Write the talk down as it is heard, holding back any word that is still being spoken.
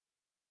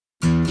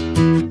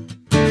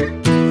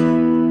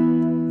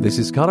This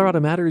is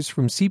Colorado Matters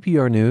from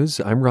CPR News.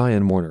 I'm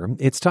Ryan Warner.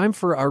 It's time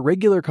for our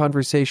regular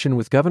conversation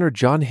with Governor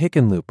John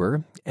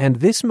Hickenlooper, and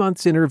this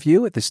month's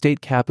interview at the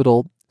state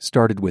capitol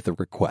started with a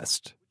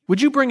request.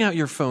 Would you bring out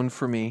your phone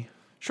for me?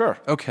 Sure.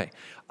 Okay.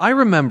 I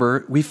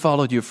remember we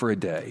followed you for a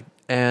day,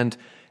 and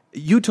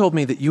you told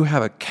me that you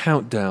have a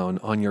countdown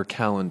on your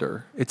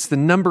calendar. It's the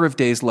number of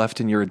days left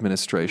in your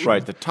administration.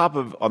 Right.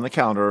 On the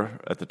calendar,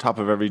 at the top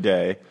of every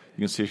day,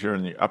 you can see here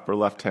in the upper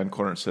left-hand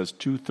corner, it says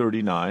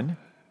 239.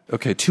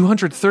 Okay,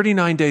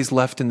 239 days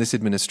left in this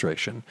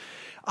administration.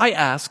 I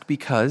ask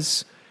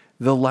because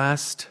the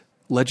last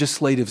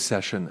legislative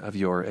session of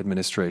your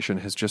administration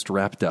has just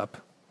wrapped up.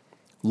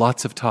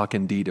 Lots of talk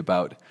indeed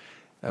about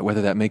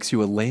whether that makes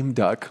you a lame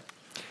duck.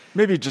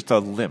 Maybe just a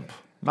limp,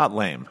 not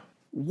lame.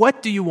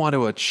 What do you want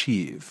to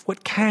achieve?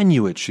 What can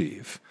you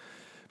achieve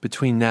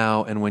between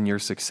now and when your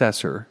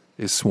successor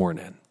is sworn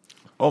in?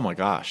 Oh, my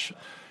gosh.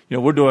 You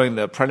know, we're doing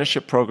the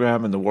apprenticeship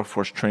program and the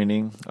workforce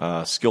training,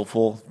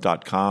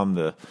 Skillful.com,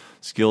 the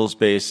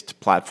skills-based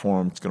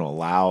platform. It's going to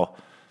allow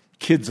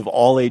kids of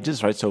all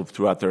ages, right, so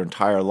throughout their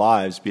entire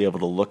lives, be able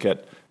to look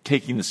at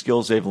taking the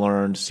skills they've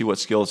learned, see what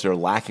skills they're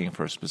lacking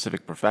for a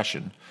specific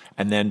profession,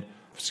 and then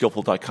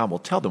Skillful.com will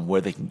tell them where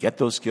they can get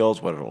those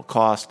skills, what it'll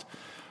cost.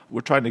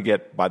 We're trying to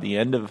get, by the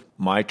end of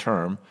my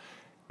term,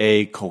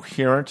 a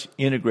coherent,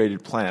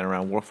 integrated plan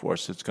around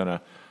workforce that's going to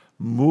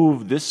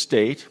move this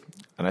state,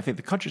 and I think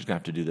the country's going to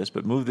have to do this,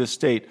 but move this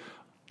state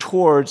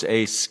towards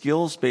a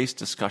skills-based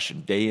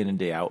discussion day in and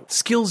day out.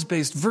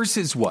 Skills-based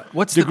versus what?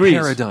 What's degrees. The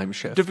paradigm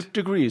shift?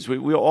 Degrees.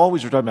 We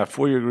always were talking about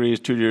 4-year degrees,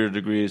 2-year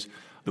degrees.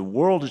 The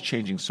world is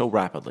changing so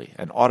rapidly,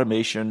 and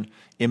automation,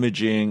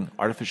 imaging,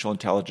 artificial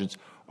intelligence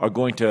are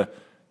going to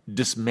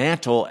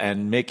dismantle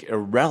and make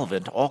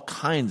irrelevant all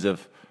kinds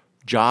of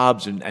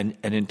jobs and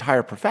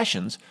entire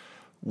professions.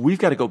 We've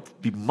got to go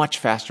be much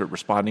faster at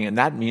responding, and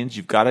that means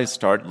you've got to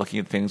start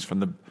looking at things from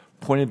the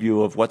point of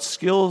view of what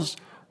skills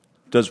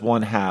does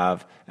one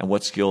have and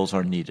what skills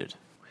are needed.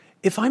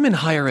 If I'm in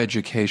higher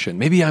education,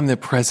 maybe I'm the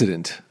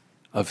president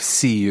of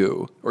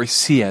CU or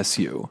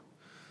CSU,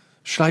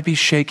 should I be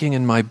shaking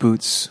in my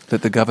boots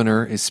that the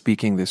governor is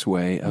speaking this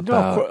way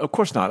about? No, of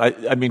course not.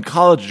 I mean,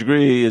 college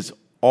degree is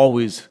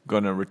always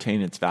going to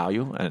retain its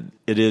value, and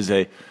it is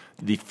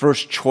the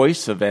first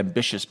choice of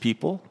ambitious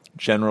people,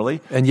 generally.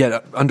 And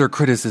yet under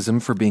criticism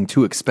for being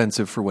too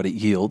expensive for what it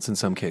yields in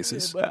some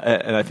cases.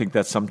 And I think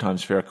that's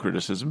sometimes fair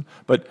criticism.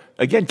 But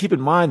again, keep in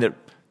mind that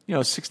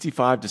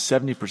 65 to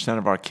 70%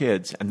 of our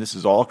kids, and this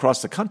is all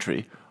across the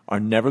country,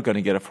 are never going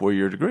to get a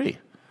 4-year degree.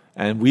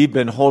 And we've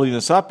been holding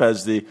this up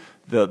as the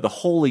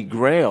holy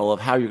grail of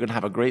how you're going to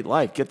have a great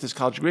life. Get this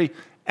college degree.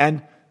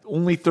 And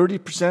only 30%,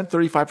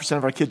 35%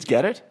 of our kids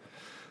get it.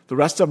 The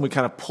rest of them, we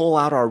kind of pull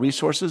out our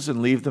resources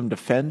and leave them to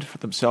fend for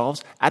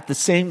themselves. At the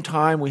same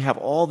time, we have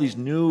all these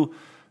new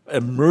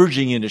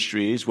emerging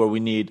industries where we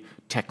need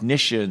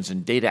technicians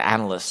and data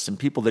analysts and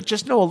people that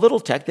just know a little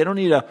tech. They don't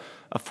need a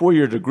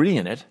 4-year degree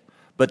in it,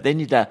 but they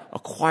need to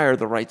acquire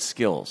the right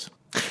skills.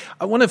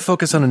 I want to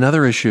focus on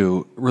another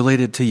issue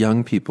related to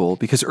young people,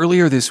 because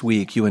earlier this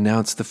week you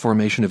announced the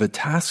formation of a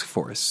task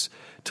force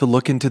to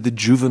look into the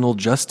juvenile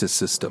justice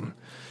system.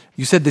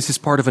 You said this is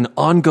part of an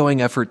ongoing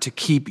effort to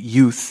keep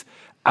youth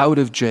out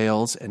of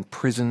jails and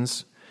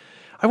prisons.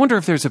 I wonder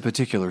if there's a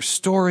particular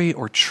story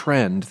or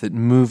trend that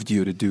moved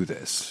you to do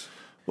this.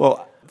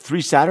 Well,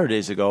 3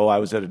 Saturdays ago, I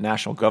was at a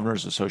National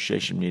Governors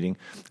Association meeting,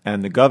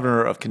 and the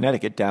governor of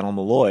Connecticut, Dannel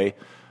Malloy,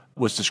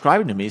 was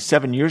describing to me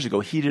 7 years ago,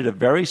 he did a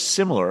very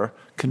similar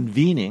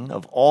convening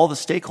of all the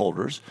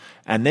stakeholders,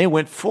 and they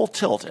went full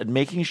tilt at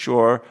making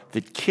sure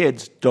that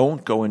kids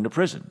don't go into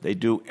prison. They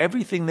do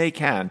everything they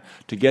can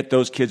to get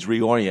those kids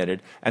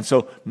reoriented. And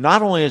so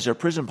not only has their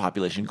prison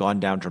population gone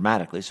down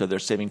dramatically, so they're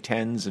saving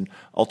tens and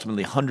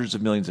ultimately hundreds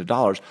of millions of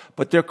dollars,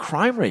 but their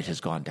crime rate has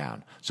gone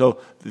down.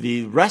 So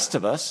the rest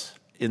of us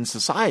in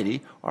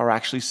society are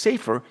actually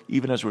safer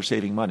even as we're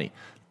saving money.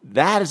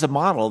 That is a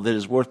model that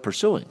is worth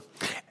pursuing.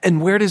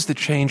 And where does the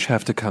change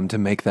have to come to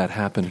make that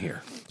happen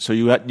here? So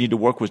you need to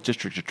work with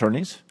district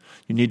attorneys.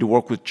 You need to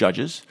work with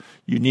judges.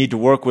 You need to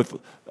work with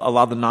a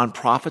lot of the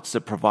nonprofits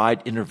that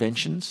provide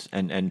interventions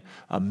and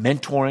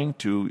mentoring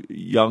to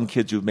young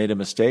kids who've made a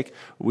mistake.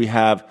 We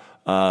have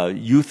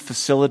youth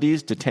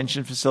facilities,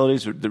 detention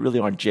facilities that really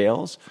aren't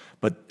jails,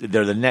 but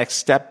they're the next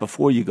step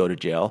before you go to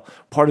jail.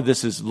 Part of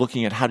this is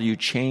looking at how do you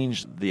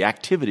change the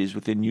activities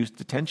within youth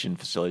detention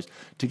facilities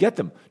to get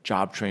them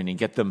job training,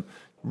 get them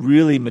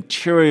really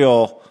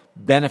material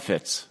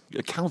benefits,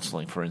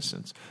 counseling, for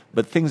instance,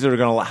 but things that are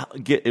going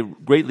to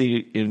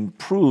greatly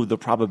improve the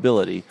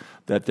probability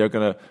that they're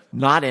going to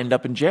not end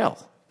up in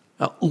jail.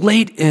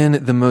 Late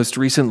in the most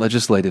recent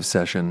legislative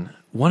session,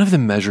 one of the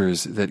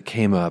measures that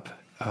came up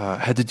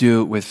had to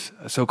do with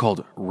a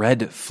so-called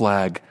red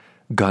flag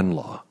gun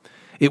law.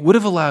 It would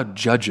have allowed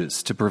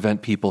judges to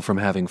prevent people from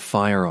having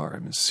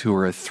firearms who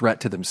are a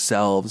threat to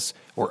themselves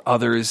or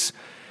others.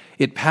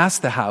 It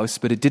passed the House,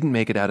 but it didn't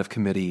make it out of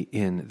committee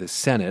in the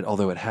Senate,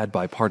 although it had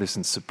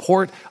bipartisan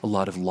support, a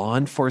lot of law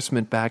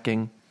enforcement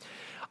backing.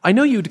 I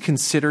know you'd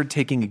considered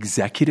taking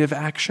executive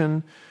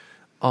action.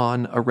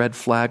 on a red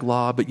flag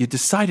law, but you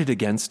decided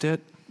against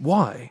it.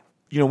 Why?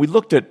 We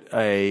looked at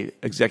a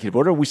executive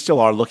order. We still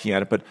are looking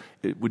at it, but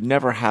it would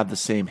never have the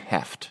same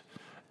heft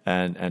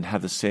and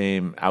have the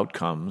same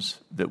outcomes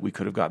that we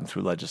could have gotten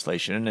through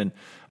legislation. And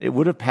it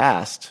would have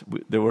passed.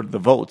 There were the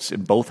votes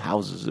in both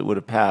houses. It would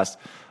have passed.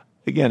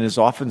 Again, as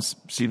often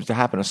seems to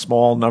happen, a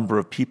small number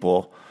of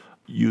people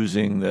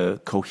using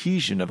the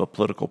cohesion of a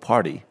political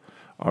party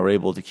are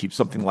able to keep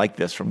something like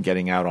this from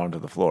getting out onto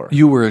the floor.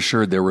 You were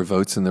assured there were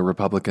votes in the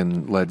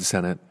Republican-led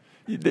Senate.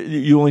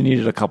 You only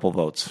needed a couple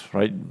votes,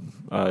 right?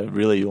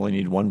 Really, you only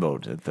need one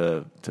vote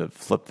to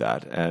flip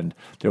that. And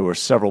there were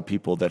several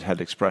people that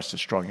had expressed a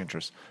strong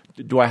interest.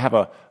 Do I have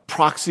a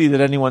proxy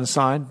that anyone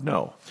signed?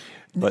 No.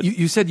 But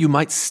you said you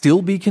might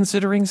still be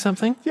considering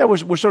something? Yeah,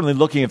 we're certainly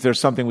looking if there's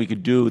something we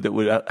could do that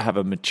would have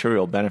a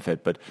material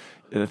benefit. But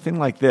in a thing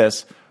like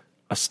this,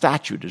 a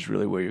statute is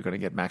really where you're going to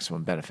get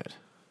maximum benefit.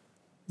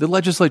 The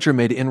legislature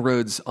made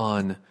inroads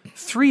on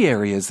 3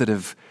 areas that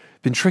have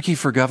been tricky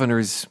for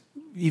governors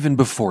even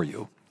before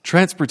you: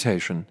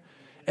 transportation,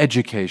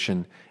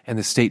 education, and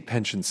the state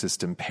pension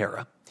system,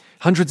 PARA.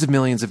 Hundreds of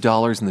millions of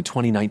dollars in the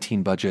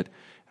 2019 budget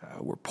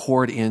were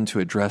poured in to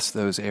address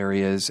those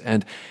areas.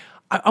 And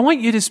I want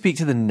you to speak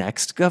to the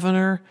next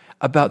governor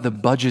about the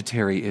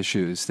budgetary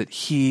issues that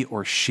he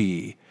or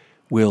she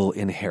will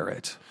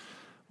inherit.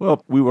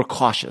 Well, we were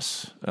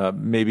cautious,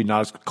 maybe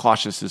not as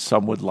cautious as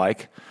some would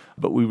like,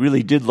 but we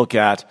really did look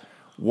at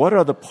what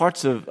are the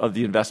parts of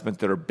the investment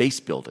that are base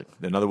building.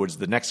 In other words,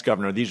 the next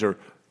governor, these are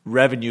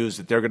revenues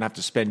that they're going to have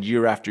to spend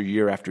year after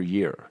year after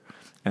year.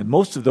 And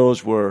most of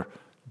those were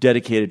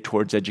dedicated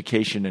towards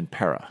education and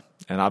PARA.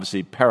 And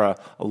obviously PARA,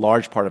 a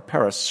large part of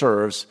PARA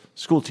serves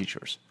school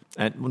teachers.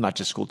 And well, not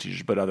just school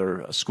teachers, but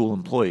other school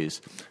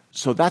employees.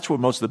 So that's where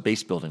most of the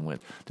base building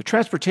went. The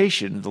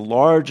transportation, the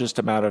largest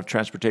amount of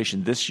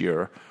transportation this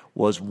year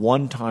was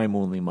one-time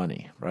only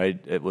money, right?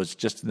 It was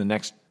just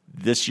in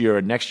this year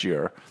and next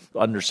year,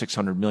 under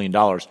 $600 million.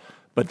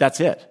 But that's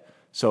it.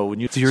 So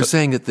you're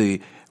saying that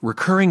the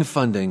recurring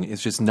funding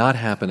is just not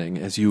happening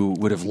as you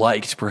would have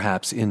liked,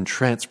 perhaps, in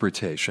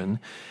transportation.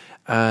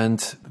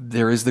 And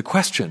there is the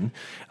question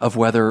of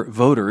whether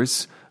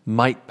voters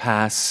might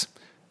pass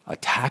a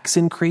tax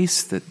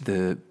increase that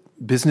the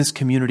business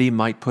community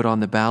might put on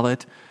the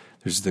ballot.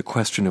 There's the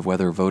question of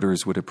whether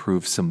voters would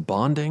approve some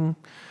bonding.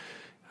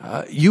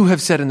 You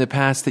have said in the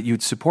past that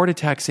you'd support a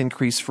tax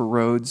increase for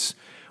roads.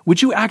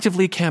 Would you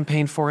actively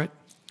campaign for it?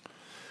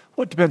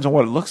 Well, it depends on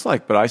what it looks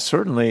like, but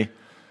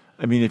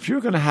if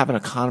you're going to have an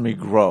economy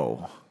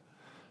grow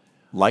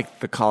like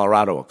the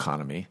Colorado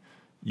economy,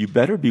 you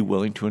better be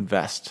willing to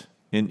invest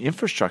in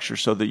infrastructure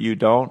so that you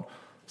don't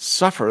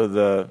suffer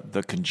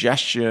the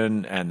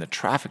congestion and the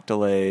traffic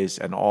delays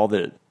and all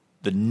the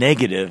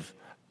negative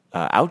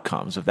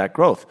outcomes of that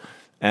growth.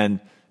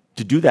 And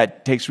to do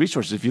that takes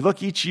resources. If you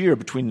look each year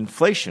between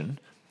inflation,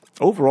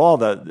 overall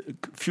the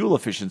fuel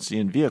efficiency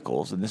in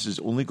vehicles, and this is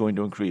only going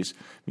to increase,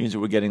 means that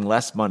we're getting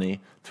less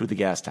money through the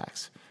gas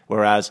tax.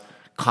 Whereas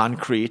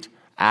concrete,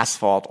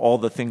 asphalt, all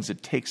the things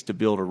it takes to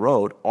build a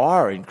road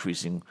are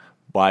increasing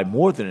by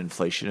more than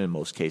inflation in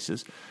most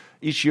cases.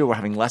 Each year we're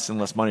having less and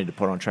less money to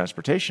put on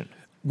transportation.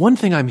 One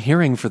thing I'm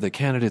hearing for the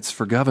candidates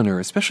for governor,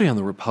 especially on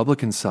the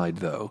Republican side,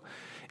 though,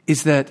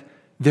 is that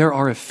there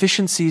are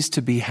efficiencies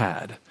to be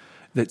had,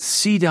 that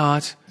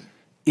CDOT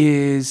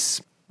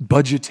is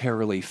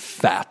budgetarily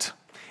fat,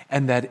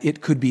 and that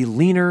it could be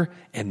leaner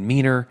and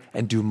meaner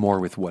and do more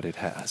with what it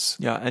has.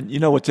 Yeah, and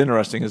what's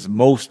interesting is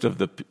most of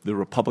the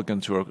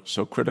Republicans who are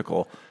so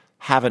critical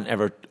haven't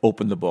ever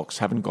opened the books,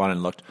 haven't gone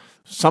and looked.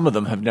 Some of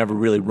them have never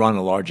really run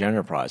a large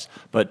enterprise.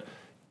 But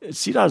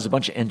CDOT is a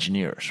bunch of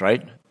engineers,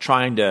 right,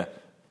 trying to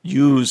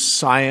use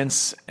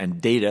science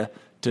and data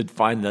to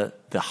find the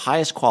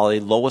highest quality,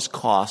 lowest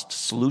cost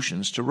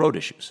solutions to road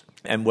issues.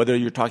 And whether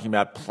you're talking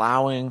about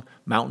plowing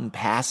mountain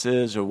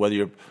passes or whether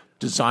you're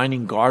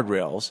designing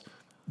guardrails,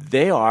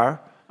 they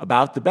are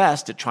about the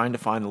best at trying to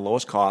find the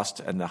lowest cost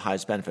and the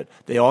highest benefit.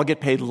 They all get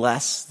paid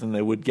less than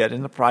they would get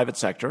in the private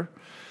sector.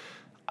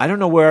 I don't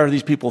know where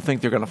these people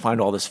think they're going to find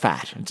all this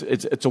fat.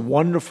 It's a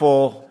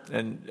wonderful,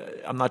 and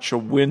I'm not sure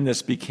when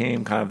this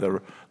became kind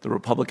of the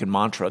Republican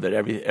mantra that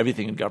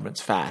everything in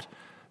government's fat.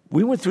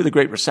 We went through the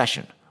Great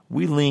Recession.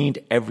 We leaned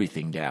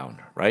everything down,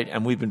 right?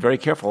 And we've been very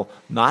careful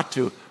not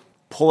to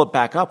pull it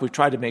back up. We've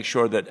tried to make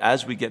sure that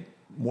as we get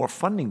more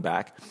funding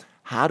back,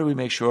 how do we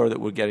make sure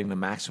that we're getting the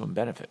maximum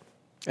benefit?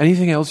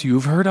 Anything else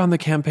you've heard on the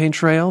campaign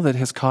trail that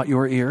has caught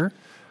your ear?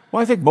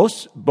 Well, I think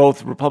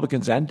both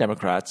Republicans and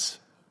Democrats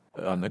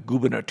on the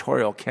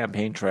gubernatorial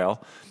campaign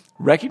trail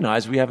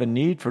recognize we have a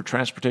need for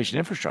transportation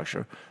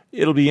infrastructure.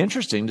 It'll be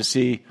interesting to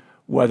see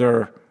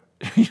whether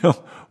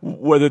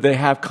they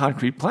have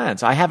concrete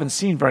plans. I haven't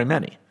seen very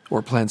many.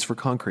 Or plans for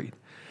concrete.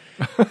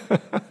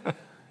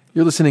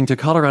 You're listening to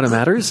Colorado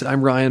Matters.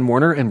 I'm Ryan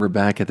Warner, and we're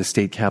back at the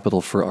state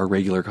capitol for our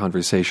regular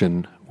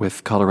conversation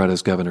with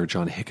Colorado's Governor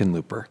John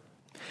Hickenlooper.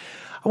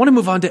 I want to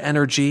move on to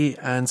energy,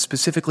 and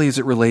specifically as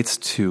it relates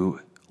to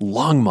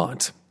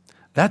Longmont.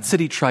 That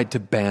city tried to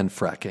ban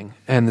fracking,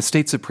 and the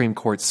state Supreme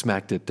Court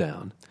smacked it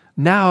down.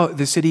 Now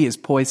the city is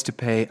poised to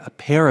pay a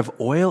pair of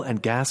oil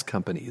and gas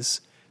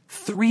companies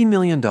 $3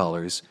 million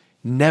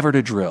never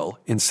to drill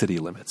in city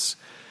limits.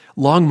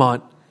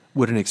 Longmont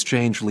would in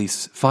exchange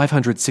lease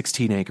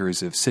 516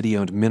 acres of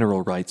city-owned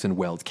mineral rights in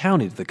Weld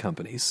County to the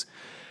companies.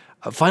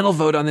 A final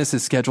vote on this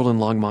is scheduled in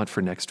Longmont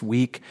for next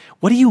week.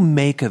 What do you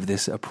make of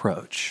this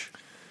approach?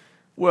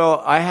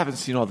 Well, I haven't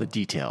seen all the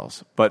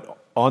details,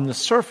 but on the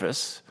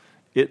surface,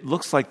 it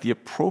looks like the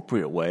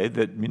appropriate way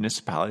that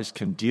municipalities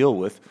can deal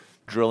with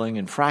drilling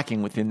and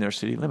fracking within their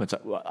city limits.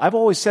 I've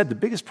always said the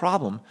biggest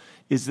problem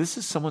is this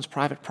is someone's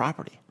private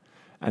property.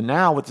 And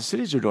now what the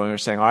cities are doing are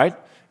saying, all right,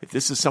 if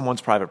this is someone's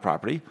private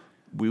property,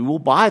 we will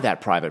buy that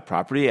private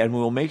property and we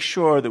will make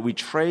sure that we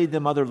trade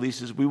them other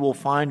leases. We will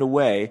find a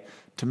way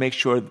to make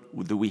sure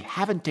that we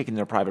haven't taken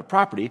their private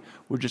property.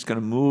 We're just going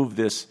to move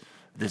this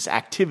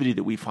activity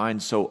that we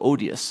find so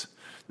odious,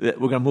 that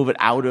we're going to move it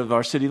out of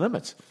our city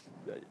limits.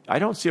 I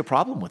don't see a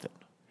problem with it.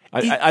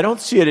 I don't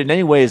see it in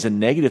any way as a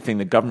negative thing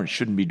that government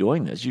shouldn't be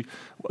doing this.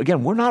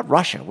 Again, we're not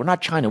Russia. We're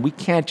not China. We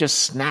can't just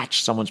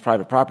snatch someone's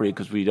private property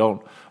because we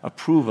don't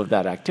approve of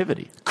that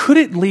activity. Could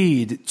it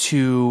lead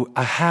to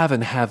a have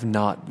and have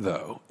not,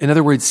 though? In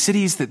other words,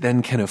 cities that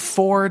then can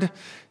afford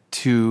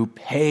to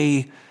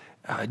pay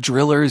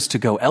drillers to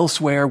go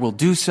elsewhere will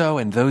do so,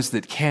 and those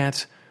that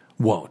can't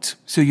won't.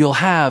 So you'll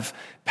have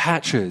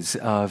patches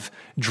of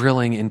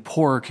drilling in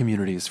poorer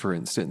communities, for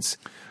instance.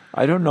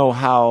 I don't know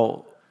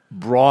how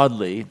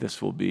broadly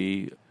this will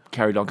be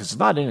carried on, because it's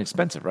not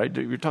inexpensive, right?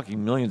 You're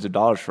talking millions of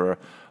dollars for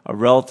a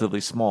relatively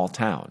small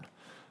town.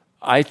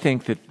 I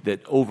think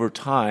that over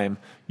time,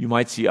 you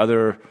might see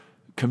other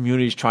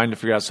communities trying to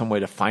figure out some way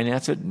to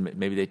finance it.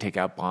 Maybe they take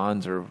out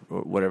bonds or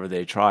whatever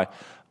they try.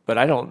 But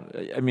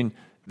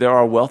there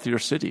are wealthier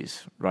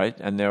cities, right?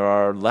 And there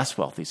are less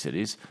wealthy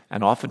cities.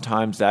 And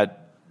oftentimes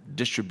that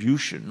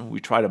distribution, we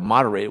try to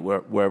moderate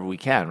wherever we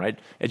can, right?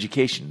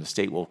 Education, the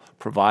state will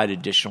provide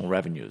additional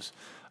revenues.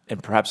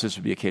 And perhaps this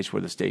would be a case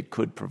where the state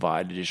could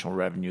provide additional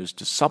revenues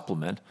to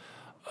supplement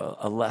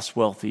a less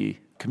wealthy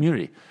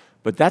community.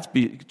 But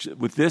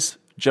with this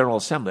General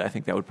Assembly, I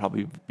think that would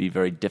probably be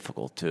very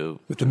difficult to...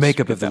 With the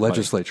makeup of the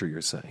legislature,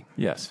 you're saying?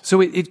 Yes.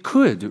 So it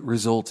could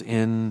result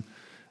in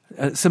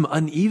some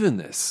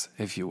unevenness,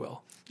 if you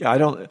will.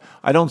 Yeah,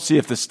 I don't see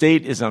if the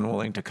state is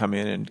unwilling to come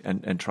in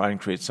and try and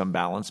create some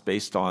balance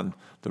based on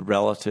the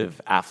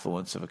relative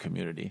affluence of a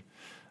community.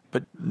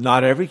 But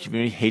not every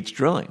community hates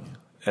drilling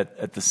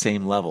at the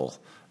same level.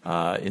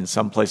 In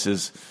some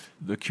places,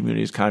 the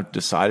community has kind of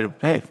decided,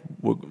 hey,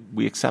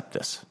 we accept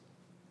this.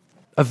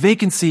 A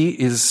vacancy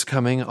is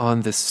coming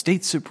on the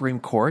state Supreme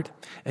Court,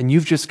 and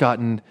you've just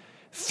gotten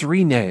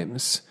 3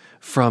 names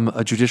from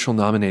a judicial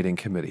nominating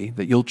committee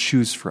that you'll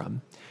choose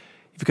from.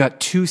 You've got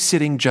 2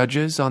 sitting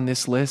judges on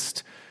this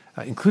list,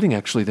 including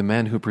actually the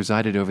man who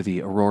presided over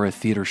the Aurora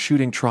Theater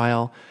shooting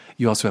trial.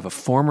 You also have a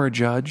former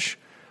judge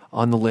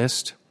on the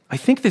list. I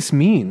think this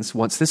means,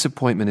 once this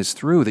appointment is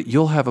through, that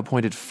you'll have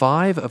appointed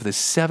 5 of the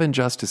 7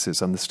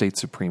 justices on the state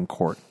Supreme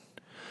Court.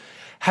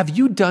 Have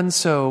you done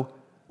so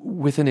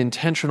with an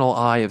intentional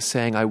eye of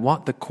saying, I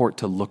want the court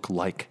to look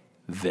like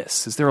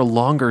this? Is there a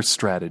longer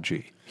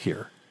strategy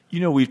here?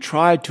 We've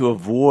tried to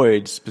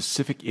avoid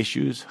specific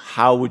issues.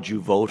 How would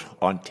you vote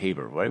on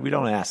Tabor, right? We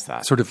don't ask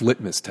that. Sort of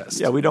litmus test.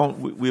 Yeah,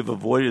 we've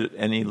avoided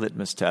any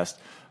litmus test.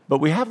 But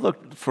we have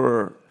looked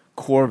for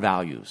core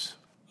values,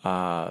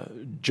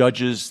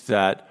 judges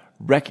that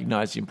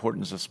recognize the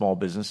importance of small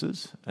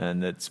businesses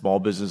and that small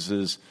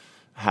businesses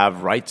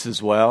have rights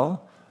as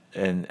well,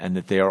 and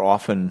that they are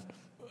often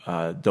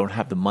don't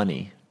have the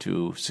money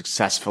to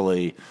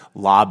successfully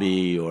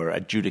lobby or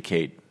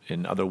adjudicate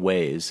in other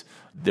ways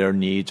their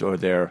needs or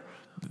their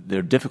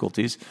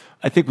difficulties.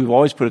 I think we've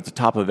always put at the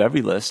top of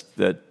every list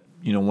that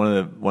one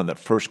of the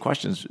first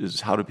questions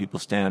is how do people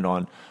stand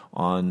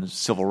on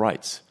civil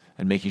rights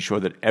and making sure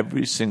that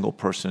every single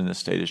person in the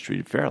state is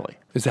treated fairly.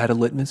 Is that a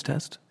litmus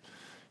test?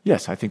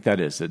 Yes, I think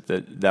that is.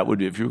 That would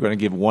be, if you were going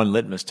to give one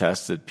litmus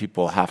test, that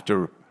people have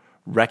to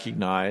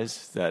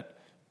recognize that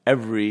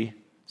every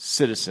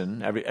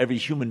citizen, every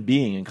human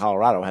being in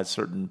Colorado has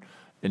certain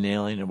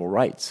inalienable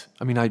rights.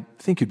 I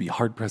think you'd be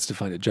hard-pressed to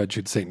find a judge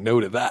who'd say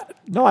no to that.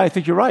 No, I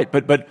think you're right.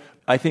 But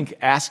I think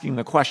asking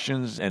the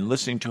questions and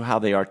listening to how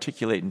they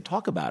articulate and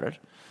talk about it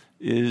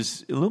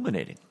is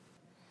illuminating.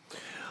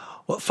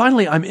 Well,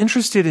 finally, I'm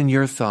interested in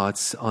your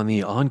thoughts on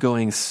the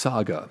ongoing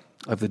saga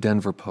of the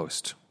Denver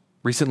Post.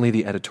 Recently,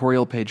 the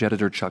editorial page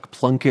editor Chuck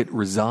Plunkett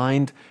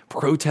resigned,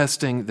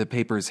 protesting the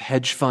paper's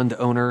hedge fund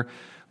owner,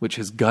 which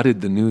has gutted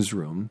the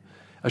newsroom.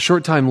 A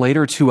short time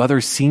later, 2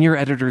 other senior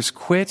editors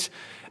quit,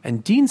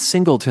 and Dean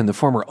Singleton, the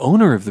former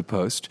owner of the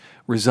Post,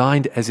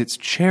 resigned as its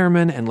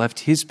chairman and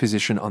left his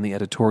position on the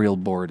editorial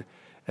board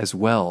as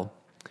well.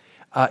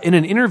 In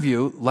an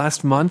interview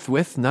last month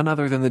with none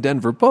other than the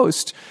Denver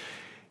Post,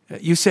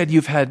 you said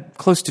you've had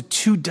close to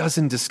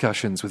 24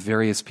 discussions with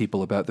various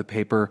people about the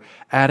paper,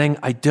 adding,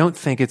 I don't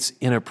think it's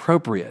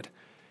inappropriate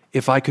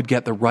if I could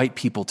get the right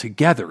people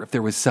together, if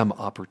there was some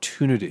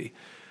opportunity.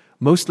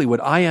 Mostly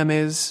what I am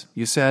is,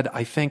 you said,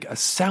 I think, a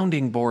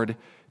sounding board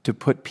to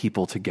put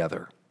people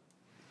together.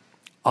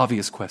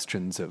 obvious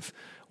questions of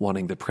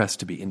wanting the press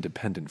to be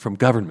independent from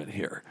government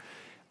here.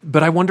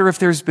 But I wonder if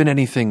there's been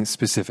anything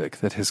specific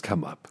that has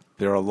come up.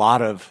 There are a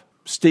lot of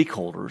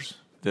stakeholders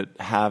that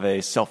have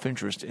a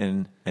self-interest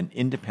in an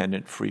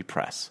independent free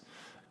press.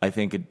 I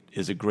think it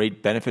is a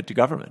great benefit to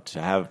government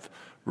to have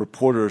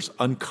reporters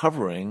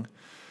uncovering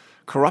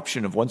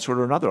corruption of one sort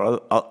or another.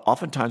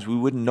 Oftentimes we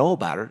wouldn't know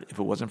about it if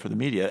it wasn't for the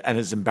media. And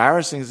as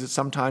embarrassing as it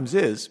sometimes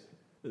is,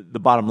 the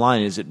bottom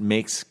line is it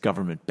makes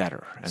government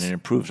better and it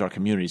improves our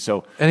community.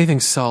 So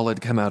anything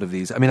solid come out of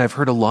these? I mean, I've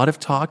heard a lot of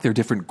talk. There are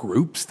different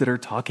groups that are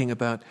talking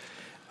about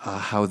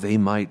how they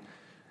might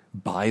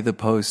buy the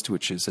Post,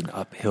 which is an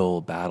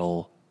uphill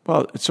battle.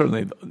 Well,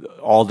 certainly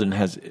Alden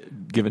has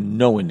given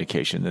no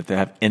indication that they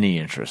have any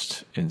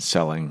interest in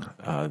selling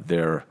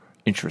their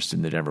interest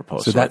in the Denver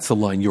Post. So that's the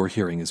line you're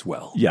hearing as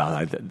well.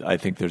 Yeah, I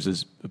think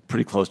there's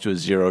pretty close to a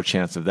zero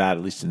chance of that,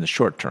 at least in the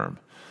short term.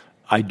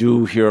 I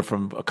do hear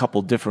from a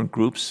couple different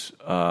groups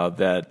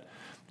that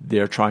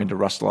they're trying to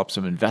rustle up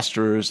some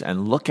investors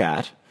and look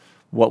at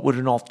what would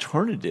an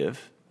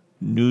alternative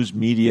news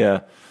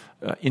media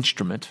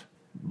instrument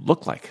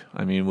look like.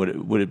 I mean,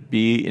 would it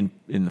be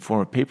in the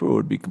form of paper, or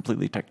would it be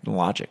completely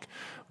technologic?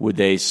 Would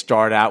they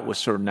start out with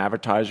certain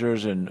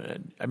advertisers?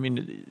 And I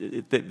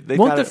mean,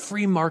 won't the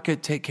free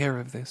market take care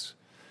of this?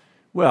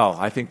 Well,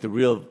 I think the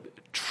real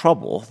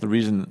trouble,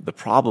 the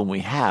problem we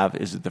have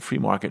is that the free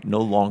market no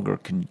longer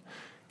can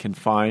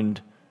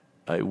find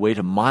a way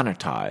to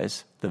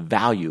monetize the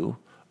value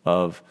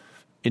of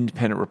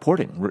independent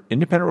reporting.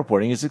 Independent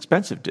reporting is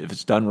expensive if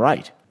it's done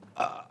right.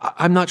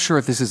 I'm not sure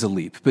if this is a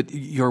leap, but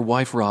your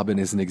wife, Robin,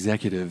 is an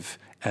executive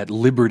at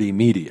Liberty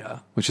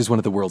Media, which is one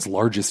of the world's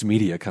largest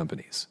media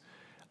companies.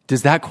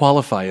 Does that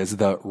qualify as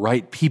the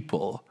right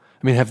people?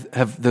 I mean,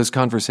 have those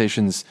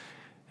conversations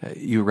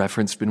you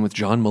referenced been with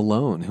John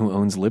Malone, who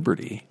owns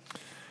Liberty?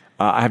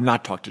 I have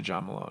not talked to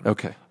John Malone.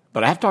 Okay.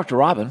 But I have talked to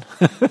Robin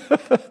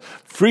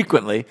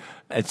frequently,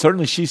 and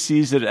certainly she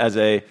sees it as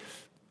in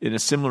a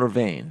similar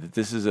vein, that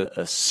this is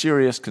a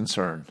serious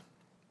concern.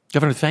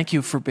 Governor, thank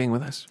you for being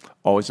with us.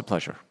 Always a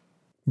pleasure.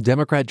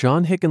 Democrat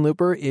John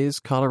Hickenlooper is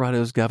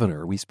Colorado's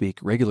governor. We speak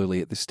regularly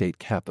at the state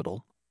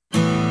capitol.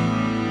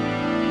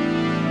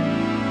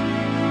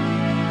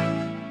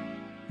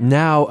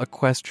 Now, a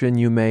question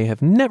you may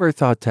have never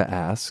thought to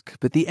ask,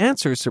 but the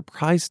answer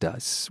surprised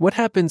us. What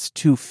happens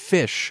to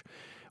fish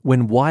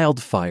when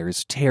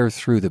wildfires tear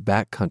through the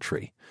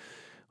backcountry?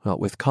 Well,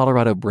 with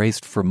Colorado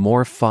braced for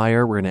more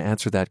fire, we're going to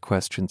answer that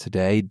question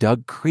today.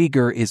 Doug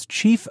Krieger is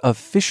Chief of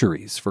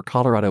Fisheries for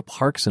Colorado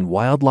Parks and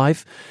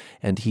Wildlife,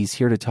 and he's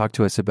here to talk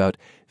to us about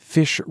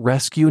fish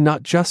rescue,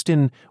 not just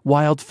in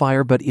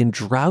wildfire, but in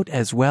drought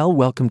as well.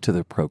 Welcome to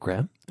the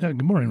program.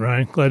 Good morning,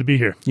 Ryan. Glad to be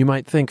here. You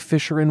might think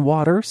fish are in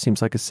water.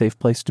 Seems like a safe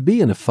place to be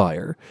in a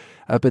fire,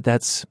 but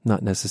that's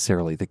not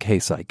necessarily the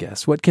case, I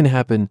guess. What can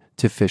happen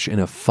to fish in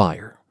a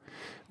fire?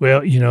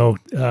 Well,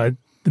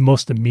 the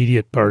most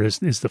immediate part is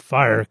the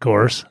fire, of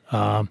course,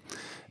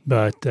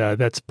 but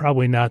that's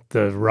probably not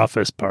the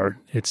roughest part.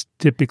 It's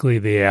typically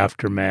the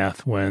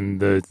aftermath when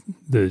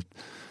the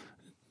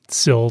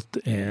silt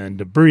and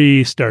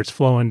debris starts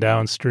flowing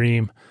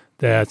downstream.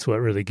 That's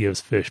what really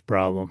gives fish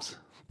problems.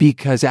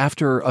 Because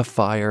after a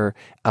fire,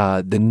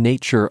 the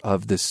nature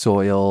of the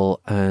soil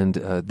and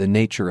the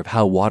nature of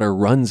how water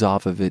runs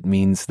off of it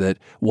means that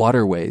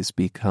waterways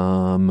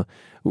become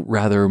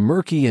rather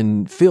murky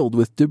and filled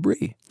with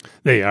debris.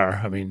 They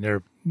are. I mean,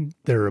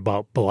 they're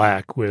about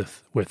black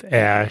with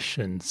ash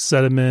and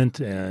sediment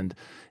and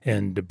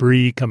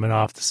debris coming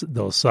off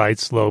those side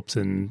slopes,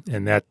 and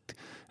that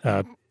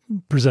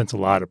presents a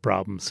lot of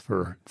problems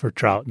for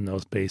trout in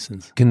those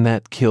basins. Can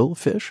that kill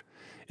fish?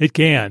 It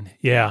can,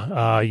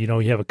 yeah. You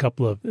have a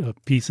couple of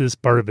pieces.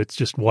 Part of it's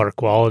just water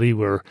quality,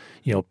 where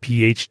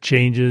pH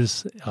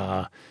changes.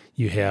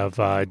 You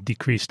have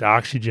decreased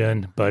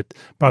oxygen, but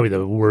probably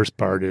the worst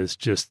part is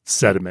just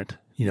sediment.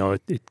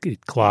 It can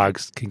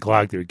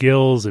clog their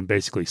gills and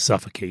basically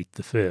suffocate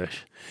the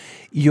fish.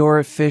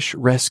 Your fish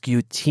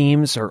rescue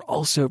teams are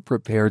also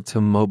prepared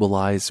to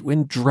mobilize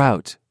when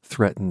drought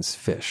threatens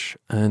fish,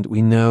 and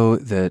we know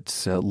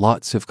that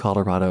lots of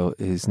Colorado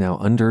is now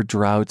under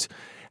drought.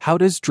 How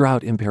does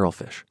drought imperil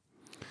fish?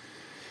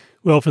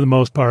 Well, for the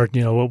most part,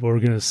 what we're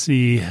going to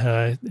see,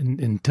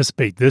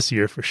 anticipate this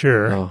year for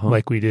sure,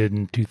 like we did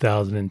in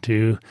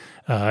 2002,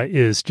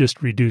 is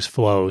just reduced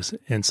flows.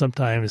 And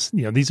sometimes,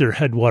 these are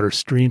headwater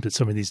streams that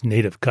some of these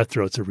native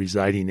cutthroats are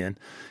residing in.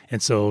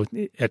 And so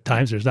at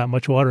times there's not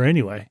much water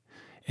anyway.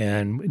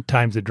 And in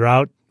times of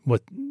drought,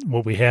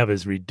 what we have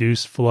is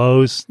reduced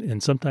flows.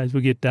 And sometimes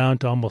we get down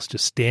to almost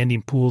just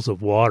standing pools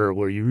of water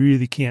where you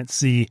really can't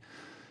see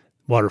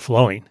water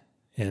flowing.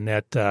 And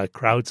that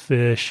crowds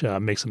fish,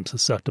 makes them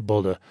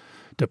susceptible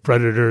to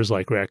predators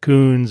like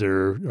raccoons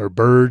or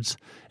birds,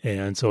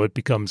 and so it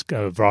becomes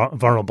a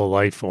vulnerable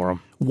life for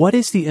them. What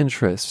is the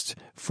interest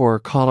for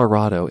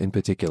Colorado in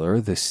particular,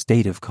 the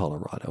state of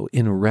Colorado,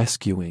 in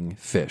rescuing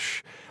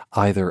fish,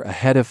 either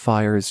ahead of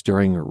fires,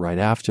 during or right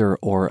after,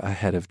 or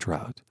ahead of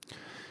drought?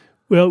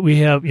 Well, we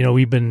have,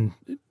 we've been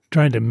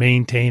trying to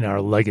maintain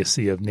our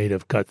legacy of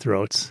native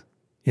cutthroats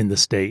in the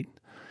state.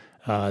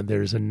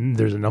 There's a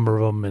number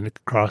of them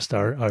across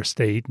our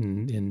state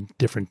and in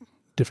different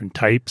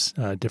types,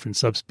 different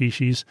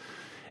subspecies,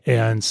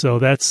 and so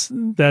that's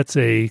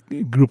a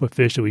group of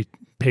fish that we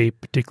pay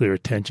particular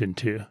attention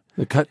to.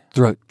 The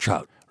cutthroat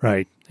trout.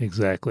 Right,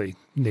 exactly.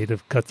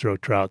 Native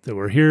cutthroat trout that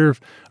were here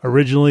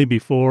originally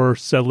before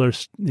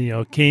settlers,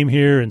 came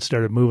here and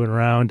started moving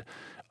around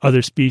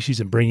other species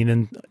and bringing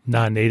in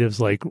non-natives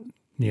like,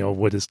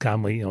 what is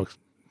commonly,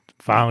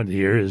 found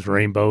here is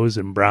rainbows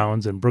and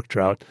browns and brook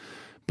trout.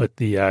 But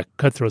the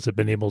cutthroats have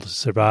been able to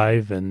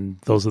survive, and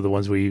those are the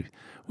ones we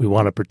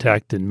want to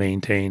protect and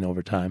maintain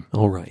over time.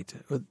 All right.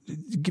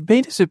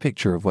 Paint us a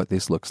picture of what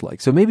this looks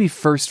like. So maybe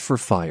first for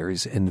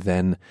fires and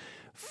then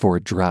for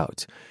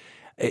drought.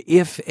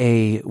 If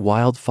a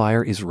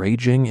wildfire is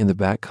raging in the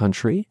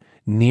backcountry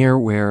near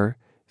where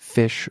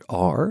fish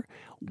are,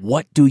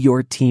 what do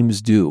your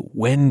teams do?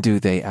 When do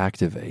they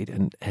activate,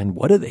 and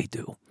what do they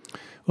do?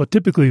 Well,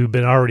 typically we've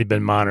already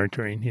been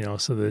monitoring,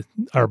 so that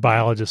our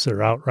biologists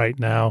are out right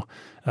now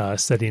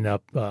setting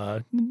up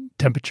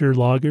temperature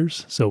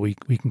loggers so we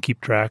can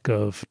keep track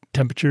of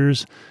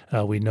temperatures.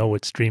 We know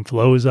what stream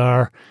flows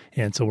are,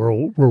 and so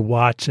we're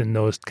watching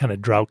those kind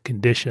of drought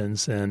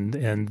conditions,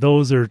 and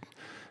those are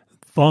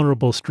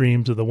vulnerable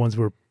streams are the ones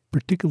we're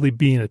particularly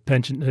being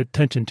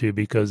attention to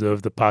because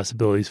of the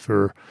possibilities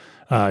for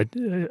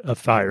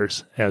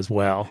fires as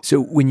well.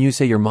 So when you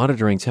say you're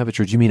monitoring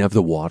temperatures, you mean of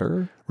the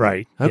water?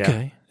 Right.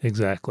 Okay. Yeah,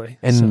 exactly.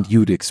 And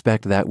you'd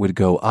expect that would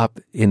go up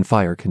in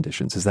fire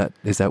conditions. Is that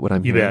what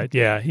I'm hearing? You bet.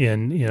 Yeah.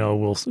 And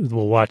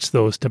we'll watch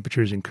those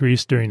temperatures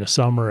increase during the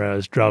summer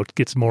as drought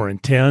gets more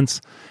intense.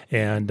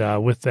 And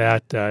with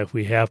that, if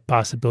we have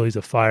possibilities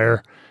of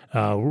fire,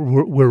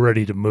 we're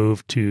ready to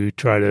move to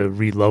try to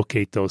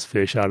relocate those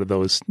fish out of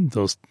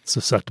those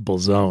susceptible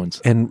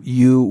zones. And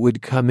you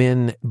would come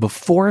in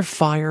before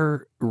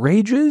fire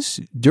rages,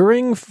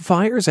 during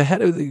fires,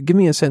 ahead of. Give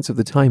me a sense of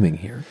the timing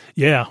here.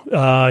 Yeah,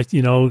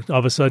 all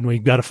of a sudden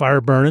we've got a fire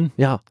burning.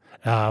 Yeah,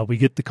 we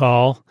get the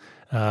call.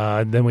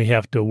 Then we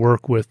have to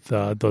work with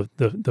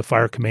the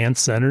fire command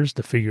centers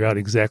to figure out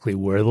exactly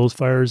where those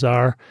fires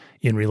are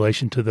in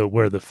relation to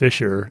where the fish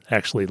are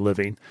actually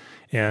living.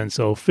 And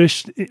so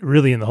fish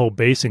really in the whole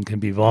basin can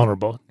be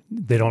vulnerable.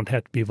 They don't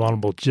have to be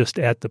vulnerable just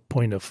at the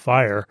point of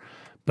fire,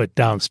 but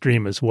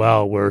downstream as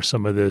well, where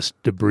some of this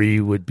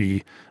debris would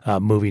be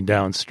moving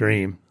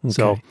downstream. Okay.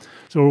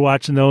 So we're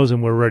watching those,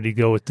 and we're ready to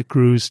go with the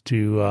crews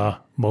to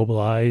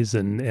mobilize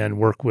and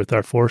work with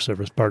our Forest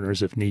Service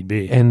partners if need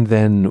be. And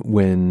then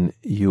when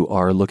you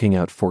are looking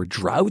out for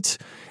drought,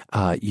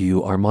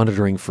 you are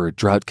monitoring for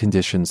drought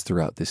conditions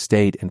throughout the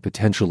state and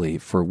potentially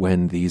for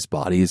when these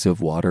bodies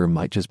of water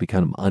might just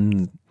become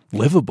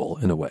unlivable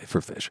in a way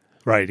for fish.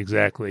 Right,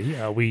 exactly.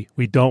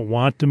 We don't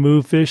want to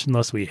move fish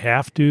unless we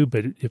have to,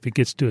 but if it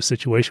gets to a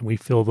situation we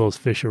feel those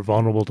fish are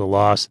vulnerable to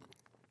loss,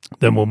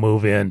 then we'll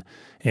move in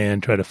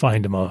and try to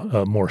find them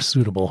a more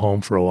suitable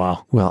home for a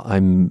while. Well,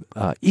 I'm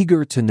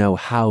eager to know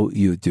how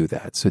you do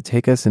that. So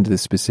take us into the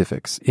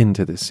specifics,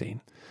 into the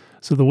scene.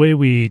 So the way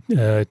we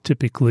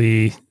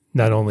typically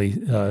not only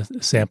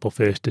sample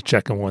fish to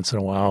check them once in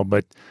a while,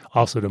 but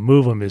also to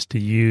move them is to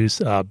use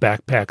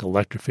backpack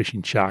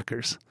electrofishing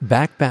shockers.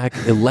 Backpack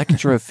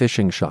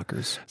electrofishing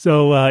shockers.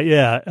 So,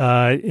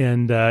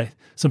 and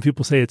some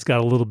people say it's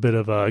got a little bit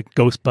of a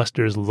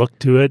Ghostbusters look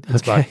to it.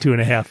 It's about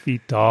 2.5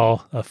 feet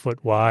tall, a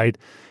foot wide.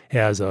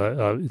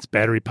 It's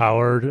battery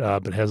powered,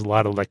 but has a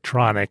lot of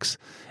electronics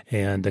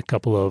and a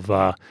couple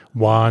of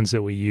wands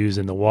that we use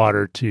in the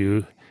water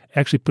to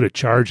actually put a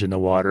charge in the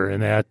water,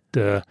 and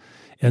that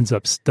ends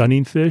up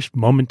stunning fish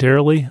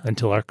momentarily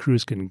until our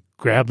crews can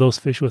grab those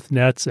fish with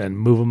nets and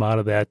move them out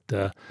of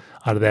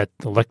that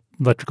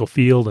electrical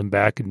field and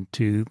back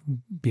into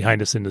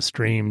behind us in the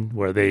stream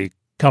where they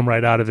come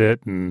right out of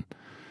it, and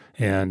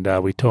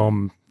we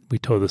tow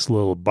this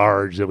little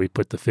barge that we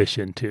put the fish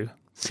into.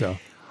 So.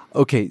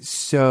 Okay,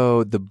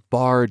 so the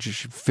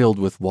barge filled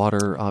with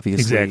water,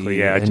 obviously. Exactly,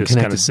 yeah. It just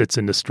kind of sits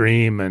in the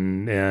stream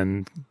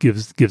and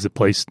gives a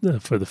place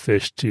for the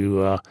fish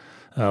to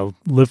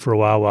live for a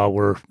while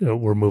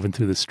we're moving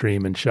through the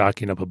stream and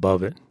shocking up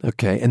above it.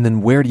 Okay, and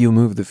then where do you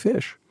move the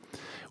fish?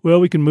 Well,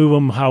 we can move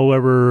them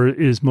however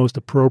is most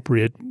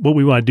appropriate. What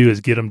we want to do is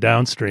get them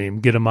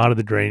downstream, get them out of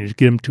the drainage,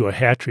 get them to a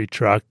hatchery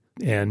truck,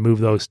 and move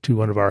those to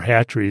one of our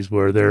hatcheries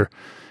where they're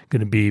going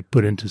to be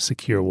put into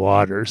secure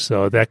water.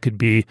 So that could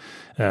be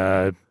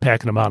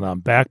packing them out on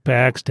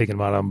backpacks, taking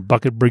them out on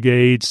bucket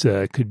brigades,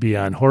 could be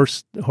on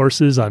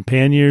horses, on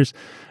panniers,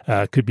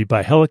 could be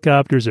by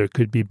helicopters, or it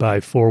could be by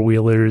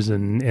four-wheelers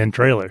and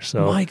trailers.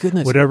 So my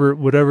goodness.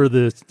 Whatever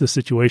the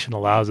situation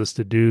allows us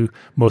to do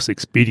most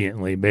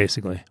expediently,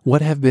 basically.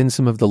 What have been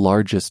some of the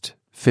largest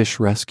fish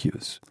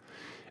rescues?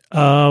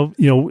 One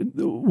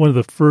of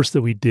the first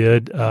that we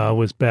did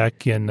was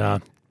back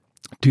in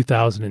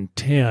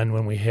 2010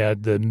 when we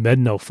had the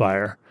Medno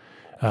fire,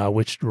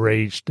 which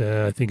raged,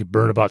 I think it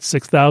burned about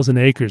 6,000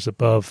 acres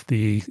above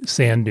the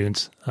Sand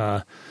Dunes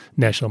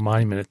National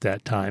Monument at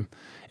that time.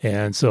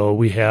 And so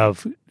we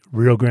have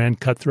Rio Grande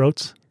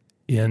cutthroats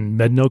in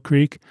Medno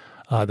Creek.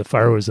 The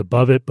fire was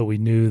above it, but we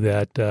knew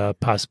that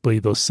possibly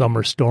those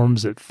summer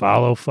storms that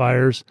follow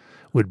fires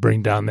would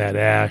bring down that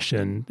ash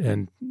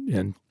and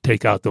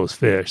take out those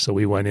fish. So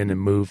we went in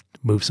and moved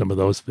some of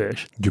those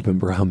fish. Do you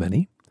remember how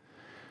many?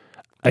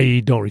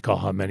 I don't recall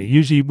how many.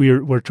 Usually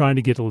we're trying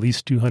to get at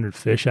least 200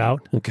 fish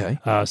out. Okay.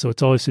 So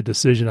it's always a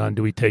decision on,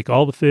 do we take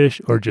all the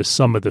fish or just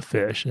some of the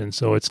fish? And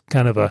so it's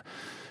kind of a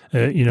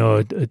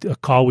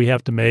call we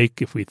have to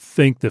make. If we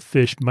think the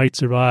fish might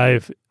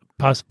survive,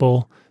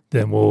 possible,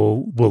 then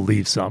we'll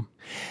leave some.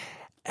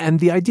 And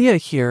the idea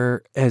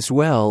here as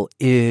well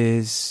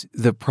is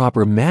the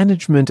proper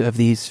management of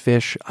these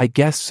fish, I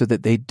guess, so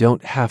that they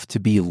don't have to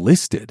be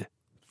listed,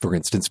 for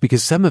instance,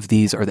 because some of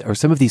these are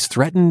some of these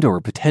threatened or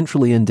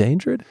potentially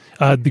endangered?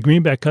 The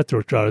greenback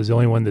cutthroat trout is the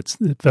only one that's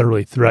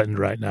federally threatened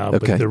right now. Okay.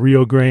 But the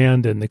Rio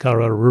Grande and the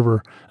Colorado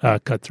River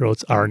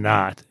cutthroats are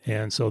not.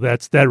 And so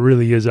that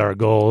really is our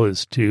goal,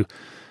 is to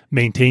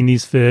maintain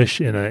these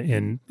fish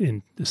in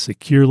a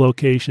secure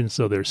location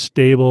so they're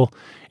stable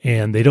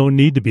and they don't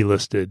need to be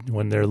listed.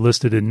 When they're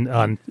listed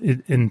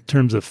in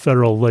terms of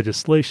federal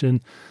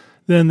legislation,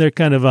 then they're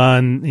kind of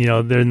on,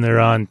 they're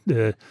on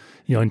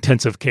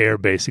intensive care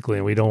basically,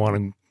 and we don't want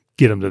to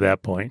get them to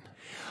that point.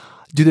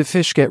 Do the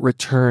fish get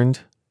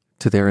returned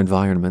to their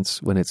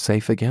environments when it's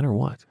safe again, or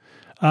what?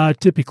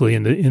 Typically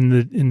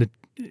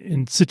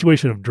in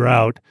situation of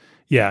drought,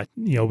 yeah,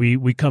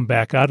 we come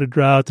back out of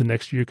drought. The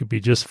next year could be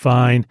just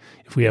fine.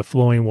 If we have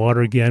flowing water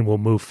again, we'll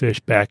move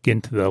fish back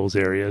into those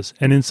areas.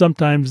 And then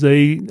sometimes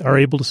they are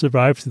able to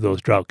survive through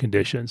those drought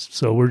conditions.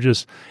 So we're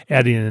just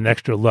adding an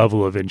extra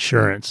level of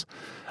insurance.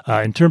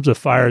 In terms of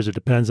fires, it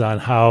depends on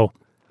how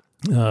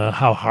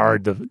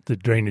hard the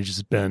drainage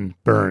has been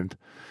burned.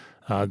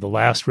 The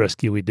last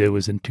rescue we did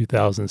was in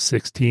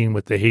 2016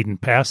 with the Hayden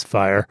Pass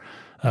fire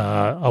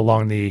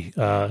along the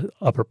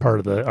upper part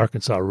of the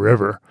Arkansas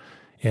River.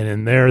 And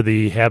in there,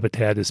 the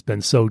habitat has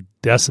been so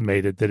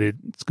decimated that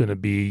it's going to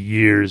be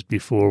years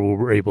before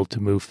we're able to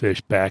move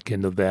fish back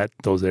into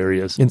those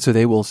areas. And so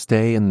they will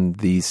stay in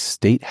these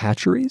state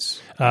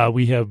hatcheries?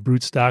 We have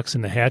brood stocks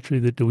in the hatchery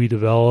that we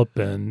develop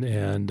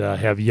and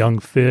have young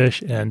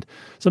fish. And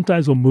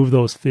sometimes we'll move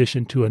those fish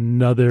into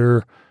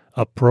another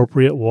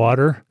appropriate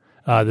water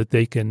that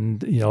they can,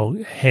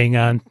 hang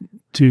on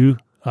to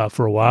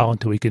for a while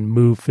until we can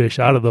move fish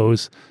out of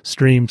those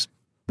streams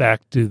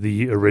back to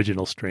the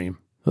original stream.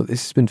 Well,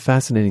 this has been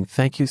fascinating.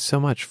 Thank you so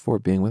much for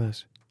being with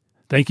us.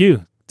 Thank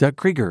you. Doug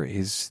Krieger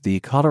is the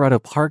Colorado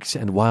Parks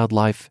and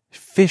Wildlife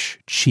Fish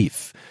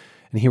Chief,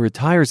 and he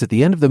retires at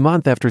the end of the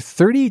month after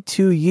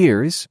 32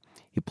 years.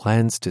 He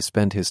plans to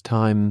spend his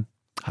time,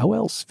 how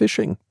else,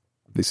 fishing.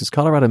 This is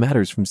Colorado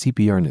Matters from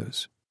CPR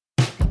News.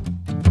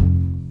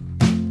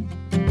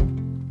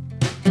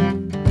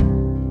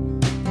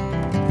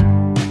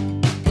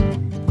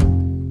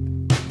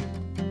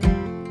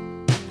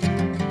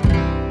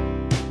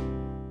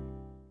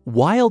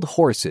 Wild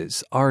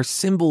horses are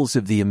symbols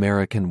of the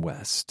American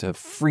West, of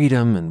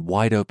freedom and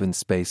wide open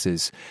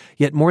spaces,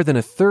 yet more than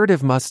a third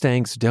of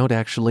Mustangs don't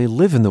actually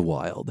live in the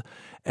wild,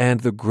 and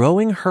the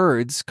growing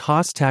herds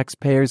cost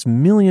taxpayers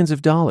millions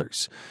of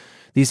dollars.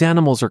 These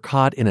animals are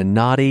caught in a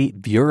knotty,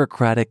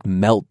 bureaucratic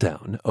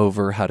meltdown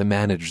over how to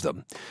manage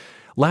them.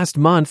 Last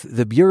month,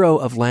 the Bureau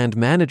of Land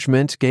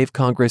Management gave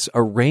Congress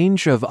a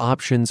range of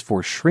options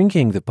for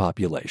shrinking the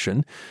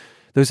population.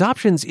 Those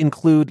options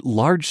include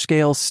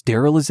large-scale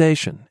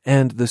sterilization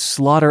and the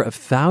slaughter of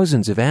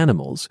thousands of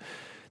animals.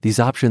 These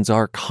options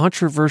are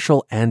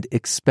controversial and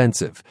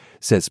expensive,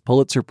 says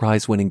Pulitzer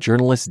Prize-winning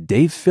journalist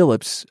Dave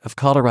Phillips of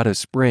Colorado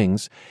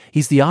Springs.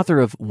 He's the author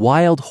of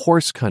Wild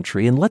Horse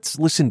Country, and let's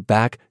listen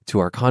back to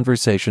our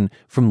conversation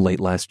from late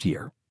last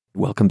year.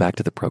 Welcome back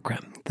to the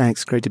program.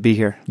 Thanks. Great to be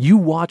here. You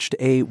watched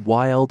a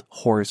wild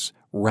horse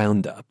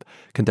roundup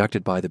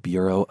conducted by the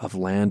Bureau of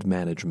Land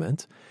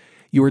Management.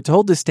 You were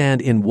told to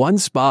stand in one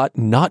spot,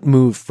 not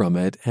move from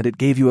it, and it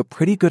gave you a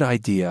pretty good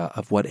idea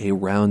of what a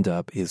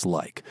roundup is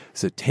like.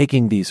 So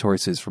taking these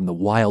horses from the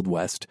Wild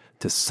West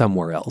to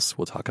somewhere else.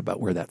 We'll talk about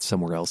where that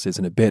somewhere else is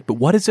in a bit. But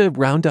what is a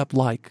roundup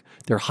like?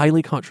 They're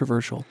highly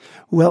controversial.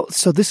 Well,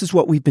 so this is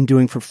what we've been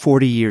doing for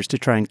 40 years to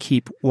try and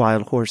keep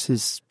wild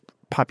horses'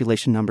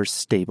 population numbers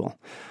stable.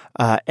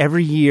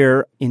 Every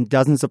year in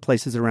dozens of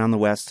places around the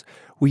West,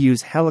 we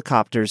use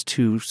helicopters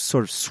to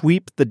sort of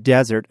sweep the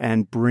desert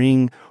and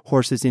bring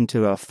horses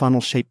into a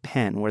funnel-shaped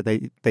pen where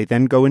they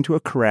then go into a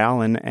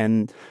corral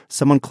and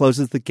someone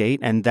closes the gate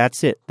and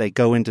that's it. They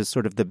go into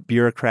sort of the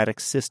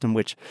bureaucratic system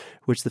which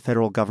the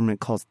federal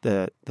government calls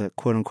the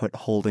quote-unquote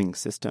holding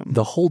system.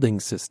 The holding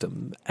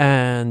system.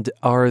 And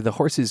are the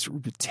horses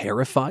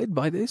terrified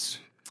by this?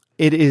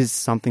 It is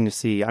something to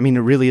see. I mean,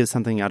 it really is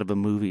something out of a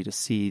movie to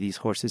see these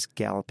horses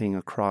galloping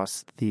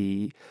across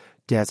the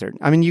desert.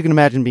 I mean, you can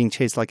imagine being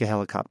chased like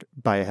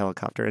by a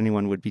helicopter.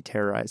 Anyone would be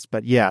terrorized.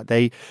 But yeah,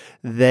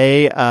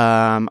 they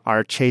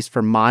are chased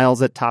for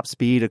miles at top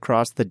speed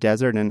across the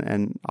desert,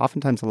 and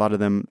oftentimes a lot of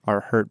them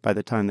are hurt by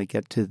the time they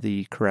get to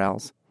the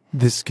corrals.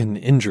 This can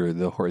injure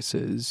the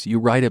horses. You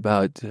write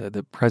about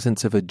the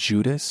presence of a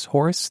Judas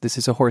horse. This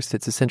is a horse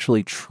that's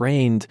essentially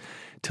trained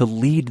to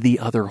lead the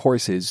other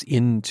horses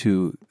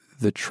into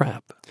the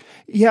trap.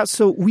 Yeah,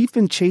 so we've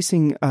been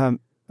chasing,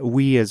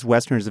 we as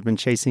Westerners have been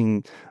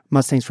chasing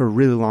Mustangs for a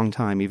really long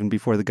time, even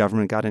before the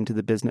government got into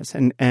the business.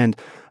 And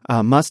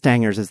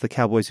Mustangers, as the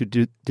cowboys who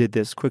did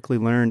this, quickly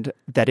learned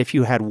that if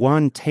you had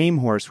one tame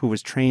horse who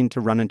was trained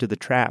to run into the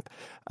trap,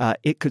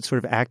 it could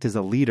sort of act as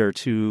a leader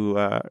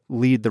to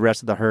lead the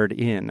rest of the herd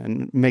in,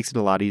 and makes it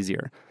a lot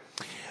easier.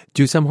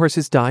 Do some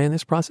horses die in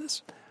this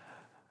process?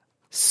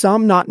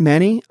 Some, not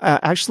many.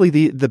 Actually,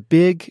 the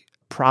big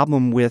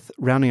problem with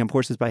rounding up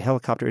horses by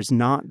helicopter is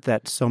not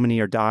that so many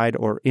are died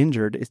or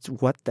injured. It's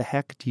what the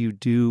heck do you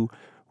do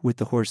with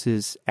the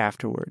horses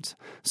afterwards?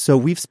 So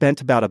we've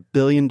spent about $1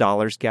 billion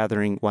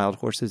gathering wild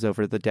horses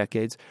over the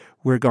decades.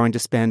 We're going to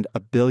spend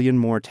 $1 billion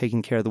more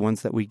taking care of the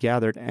ones that we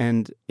gathered.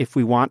 And if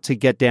we want to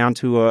get down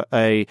to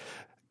a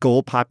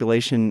goal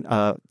population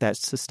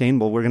that's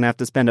sustainable, we're going to have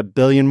to spend $1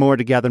 billion more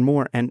to gather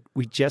more. And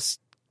we just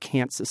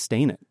can't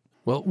sustain it.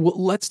 Well,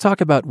 let's talk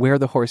about where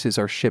the horses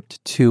are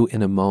shipped to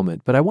in a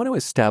moment, but I want to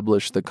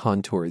establish the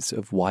contours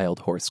of wild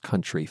horse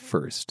country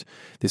first.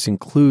 This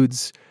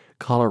includes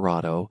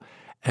Colorado,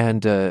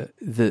 and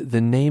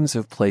the names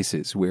of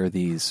places where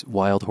these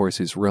wild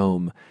horses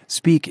roam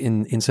speak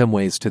in some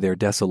ways to their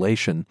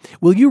desolation.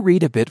 Will you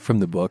read a bit from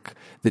the book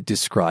that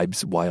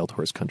describes wild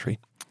horse country?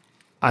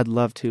 I'd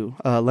love to.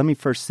 Let me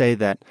first say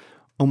that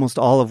almost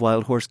all of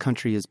wild horse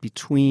country is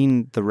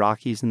between the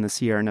Rockies and the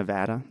Sierra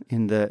Nevada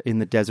in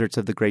the deserts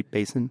of the Great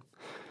Basin.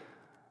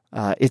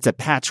 It's a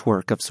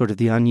patchwork of sort of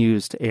the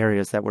unused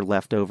areas that were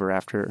left over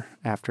after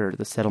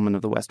the settlement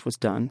of the West was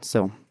done.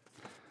 So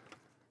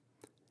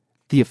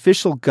the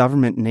official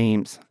government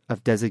names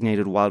of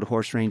designated wild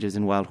horse ranges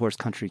in wild horse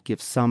country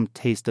give some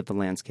taste of the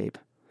landscape.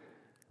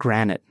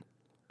 Granite,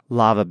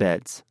 lava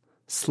beds,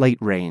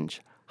 Slate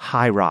Range,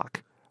 High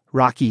Rock,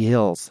 Rocky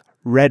Hills,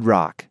 Red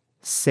Rock,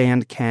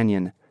 Sand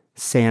Canyon,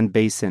 Sand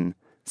Basin,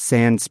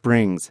 Sand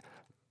Springs,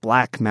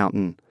 Black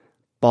Mountain,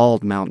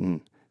 Bald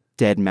Mountain,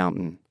 Dead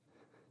Mountain.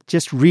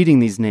 Just reading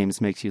these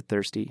names makes you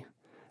thirsty.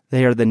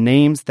 They are the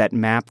names that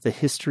map the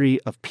history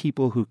of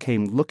people who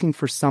came looking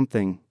for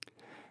something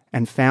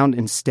and found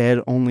instead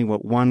only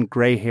what one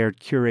gray-haired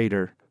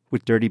curator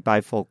with dirty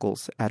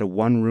bifocals at a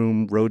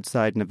one-room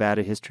roadside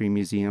Nevada history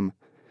museum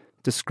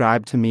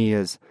described to me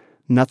as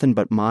nothing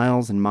but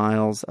miles and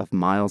miles of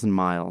miles and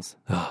miles.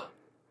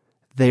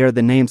 They are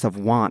the names of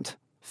want,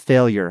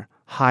 failure,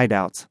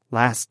 hideouts,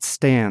 last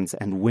stands,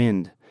 and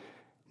wind.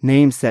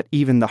 Names that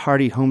even the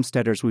hardy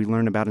homesteaders we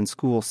learn about in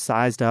school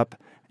sized up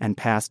and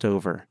passed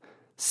over.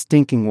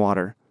 Stinking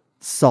Water,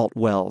 Salt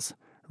Wells,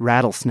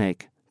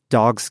 Rattlesnake,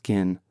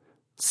 Dogskin,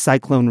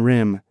 Cyclone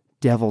Rim,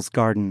 Devil's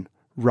Garden,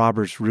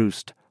 Robber's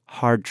Roost,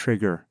 Hard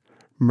Trigger,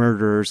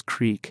 Murderer's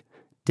Creek,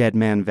 Dead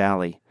Man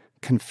Valley,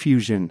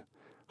 Confusion,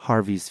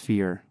 Harvey's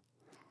Fear.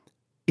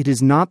 It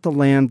is not the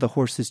land the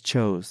horses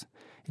chose.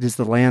 It is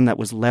the land that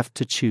was left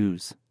to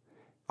choose.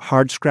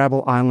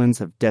 Hardscrabble islands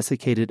of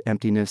desiccated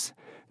emptiness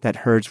that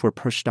herds were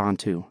pushed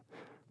onto.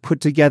 Put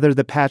together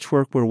the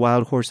patchwork where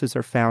wild horses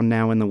are found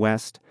now in the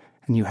West,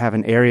 and you have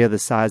an area the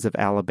size of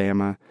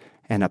Alabama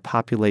and a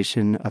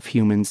population of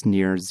humans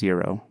near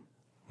zero.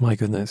 My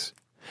goodness.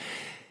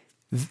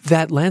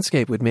 That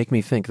landscape would make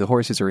me think the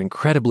horses are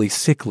incredibly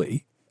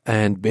sickly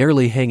and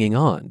barely hanging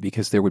on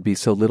because there would be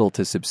so little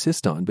to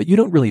subsist on. But you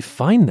don't really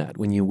find that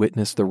when you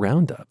witness the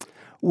roundup.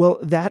 Well,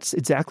 that's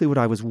exactly what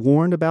I was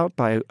warned about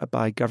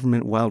by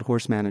government wild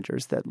horse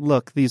managers, that,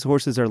 look, these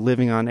horses are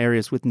living on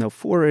areas with no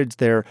forage,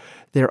 they're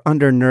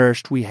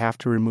undernourished, we have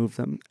to remove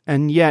them.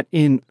 And yet,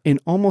 in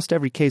almost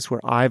every case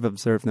where I've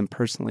observed them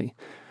personally,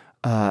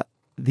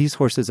 these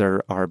horses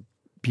are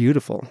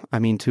beautiful. I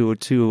mean,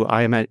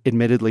 I am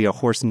admittedly a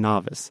horse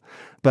novice,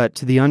 but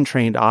to the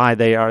untrained eye,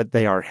 they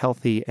are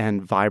healthy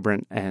and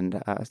vibrant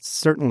and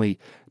certainly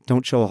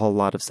don't show a whole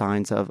lot of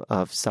signs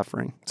of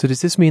suffering. So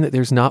does this mean that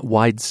there's not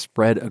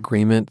widespread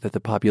agreement that the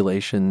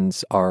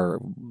populations are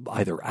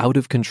either out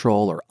of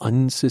control or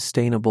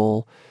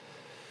unsustainable?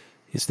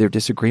 Is there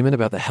disagreement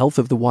about the health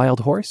of the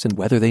wild horse and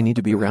whether they need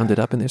to be rounded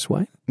up in this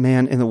way?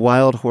 Man, in the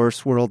wild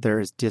horse world,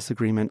 there is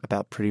disagreement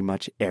about pretty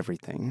much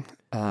everything.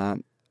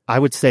 I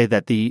would say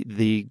that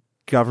the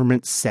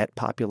government set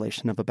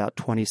population of about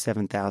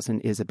 27,000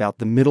 is about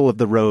the middle of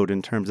the road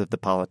in terms of the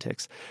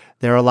politics.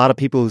 There are a lot of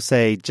people who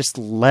say just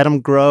let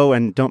them grow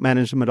and don't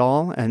manage them at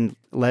all and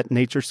let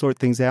nature sort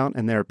things out.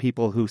 And there are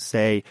people who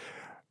say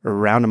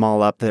round them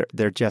all up.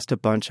 They're just a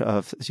bunch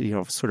of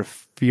sort of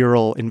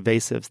feral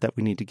invasives that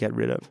we need to get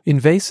rid of.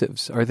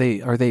 Invasives, are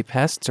they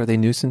pests? Are they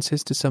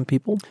nuisances to some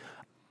people?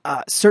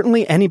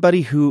 Certainly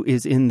anybody who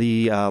is in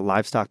the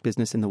livestock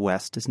business in the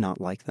West does not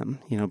like them,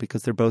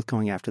 because they're both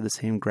going after the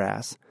same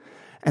grass.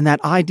 And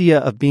that idea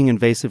of being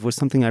invasive was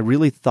something I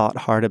really thought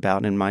hard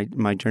about in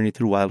my journey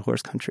through wild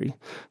horse country.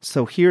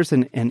 So here's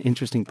an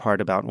interesting part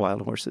about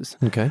wild horses.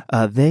 Okay.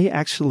 They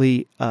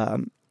actually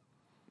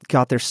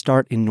got their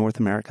start in North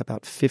America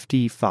about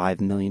 55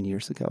 million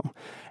years ago.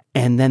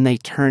 And then they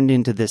turned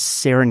into this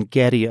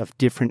Serengeti of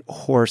different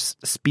horse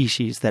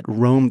species that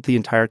roamed the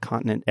entire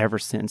continent ever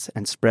since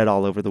and spread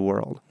all over the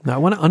world. Now, I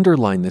want to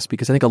underline this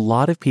because I think a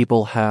lot of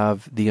people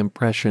have the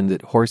impression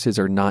that horses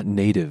are not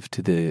native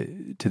to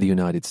the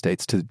United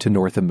States, to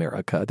North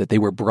America, that they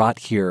were brought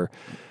here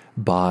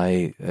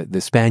by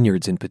the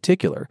Spaniards in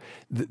particular.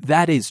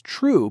 That is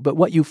true, but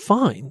what you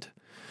find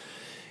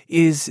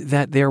is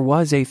that there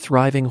was a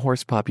thriving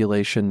horse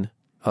population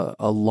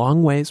a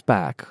long ways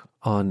back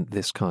on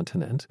this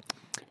continent,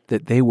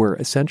 that they were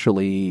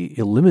essentially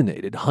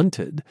eliminated,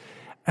 hunted,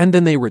 and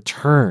then they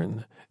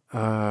return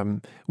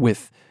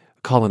with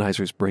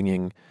colonizers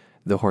bringing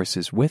the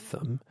horses with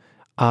them.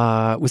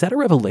 Was that a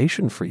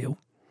revelation for you?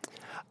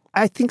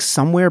 I think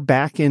somewhere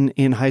back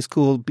in high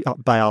school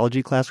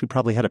biology class, we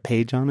probably had a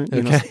page on it.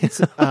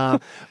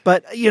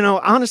 But,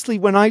 honestly,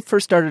 when I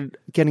first started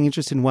getting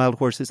interested in wild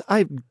horses,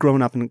 I've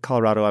grown up in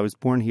Colorado. I was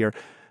born here.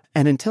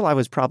 And until I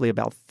was probably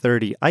about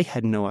 30, I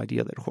had no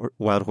idea that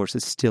wild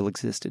horses still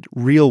existed.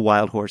 Real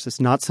wild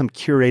horses, not some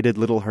curated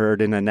little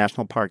herd in a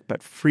national park,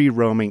 but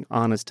free-roaming,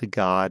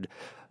 honest-to-God,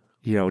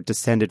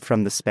 descended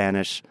from the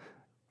Spanish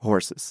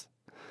horses.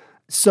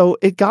 So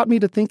it got me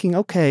to thinking,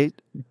 okay,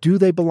 do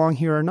they belong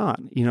here or not?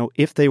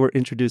 If they were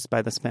introduced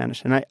by the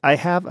Spanish. And I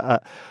have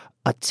a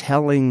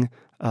telling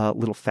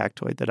little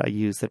factoid that I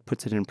use that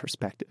puts it in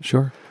perspective.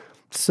 Sure.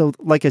 So,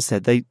 like I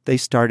said, they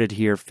started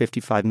here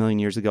 55 million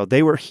years ago.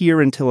 They were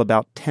here until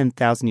about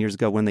 10,000 years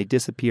ago when they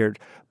disappeared,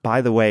 by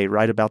the way,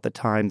 right about the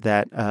time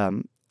that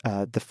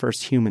the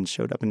first humans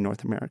showed up in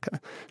North America.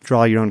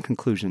 Draw your own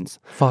conclusions.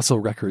 Fossil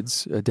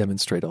records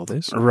demonstrate all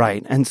this.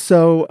 Right. And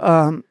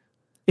so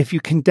if you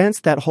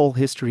condense that whole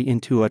history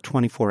into a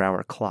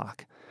 24-hour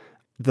clock,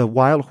 the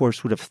wild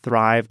horse would have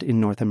thrived in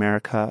North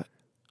America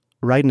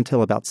right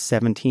until about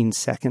 17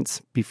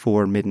 seconds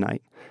before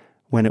midnight,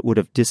 when it would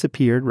have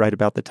disappeared right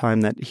about the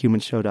time that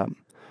humans showed up,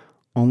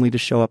 only to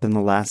show up in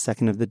the last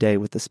second of the day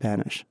with the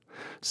Spanish.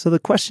 So the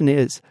question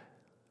is,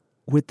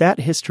 with that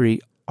history,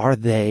 are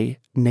they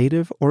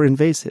native or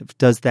invasive?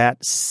 Does that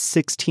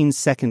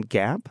 16-second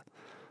gap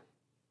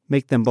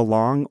make them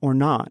belong or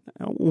not?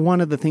 One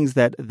of the things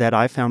that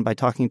I found by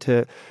talking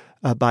to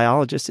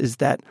biologists is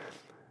that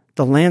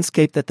the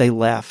landscape that they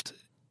left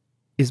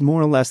is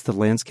more or less the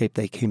landscape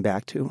they came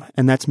back to.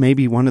 And that's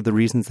maybe one of the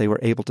reasons they were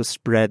able to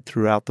spread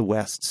throughout the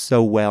West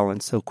so well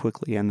and so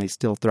quickly, and they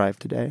still thrive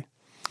today.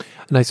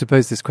 And I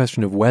suppose this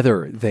question of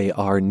whether they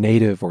are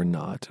native or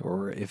not,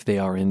 or if they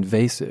are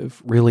invasive,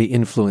 really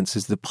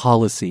influences the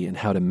policy and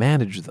how to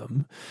manage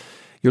them.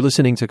 You're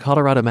listening to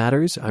Colorado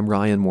Matters. I'm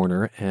Ryan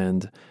Warner,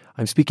 and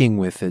I'm speaking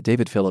with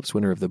David Phillips,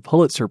 winner of the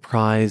Pulitzer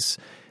Prize,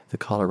 the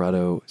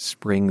Colorado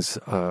Springs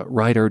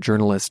writer,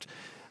 journalist,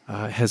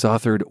 has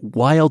authored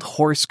Wild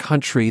Horse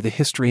Country, The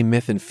History,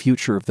 Myth, and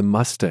Future of the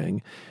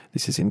Mustang.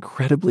 This is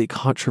incredibly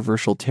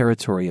controversial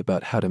territory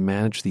about how to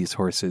manage these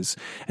horses.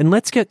 And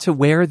let's get to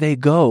where they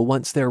go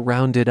once they're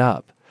rounded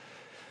up.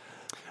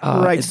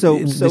 Right. So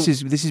this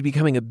is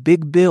becoming a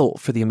big bill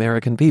for the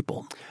American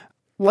people.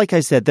 Like I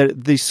said,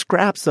 the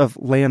scraps of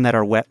land that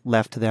are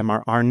left to them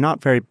are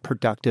not very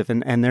productive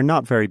and they're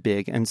not very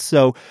big. And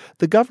so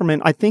the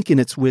government, I think in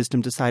its wisdom,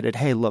 decided,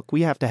 hey, look,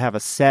 we have to have a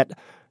set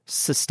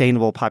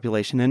sustainable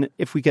population, and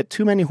if we get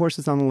too many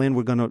horses on the land,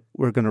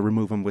 we're gonna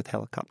remove them with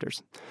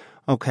helicopters.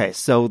 Okay,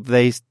 so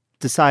they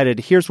decided,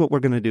 here's what we're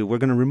going to do. We're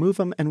going to remove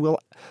them, and we'll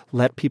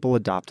let people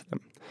adopt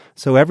them.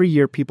 So every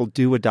year, people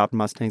do adopt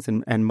Mustangs,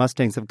 and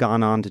Mustangs have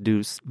gone on to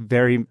do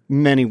very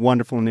many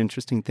wonderful and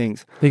interesting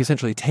things. They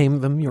essentially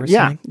tame them, you were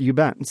saying? Yeah, you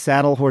bet.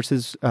 Saddle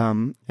horses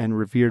and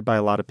revered by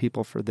a lot of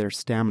people for their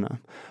stamina.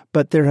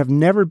 But there have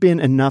never been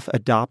enough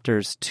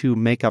adopters to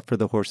make up for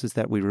the horses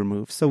that we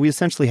remove. So we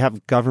essentially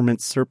have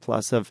government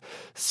surplus of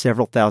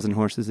several thousand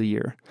horses a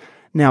year.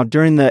 Now,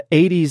 during the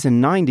 80s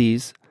and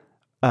 90s,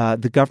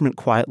 the government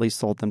quietly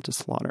sold them to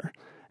slaughter.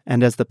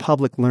 And as the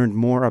public learned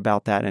more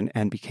about that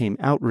and became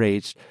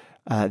outraged,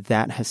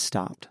 that has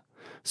stopped.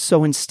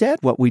 So instead,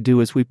 what we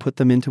do is we put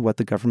them into what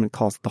the government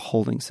calls the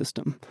holding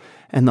system.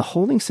 And the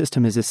holding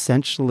system is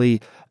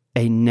essentially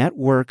a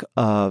network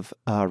of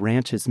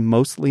ranches,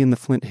 mostly in the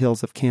Flint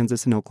Hills of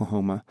Kansas and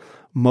Oklahoma,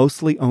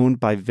 mostly owned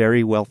by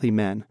very wealthy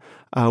men,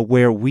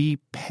 where we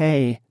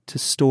pay to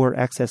store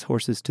excess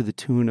horses to the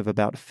tune of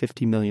about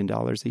 $50 million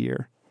a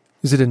year.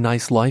 Is it a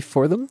nice life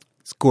for them?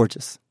 It's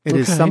gorgeous. It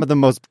is some of the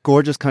most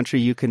gorgeous country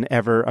you can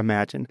ever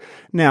imagine.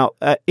 Now,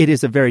 it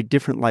is a very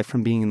different life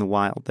from being in the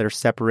wild. They're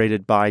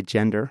separated by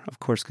gender, of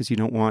course, because you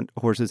don't want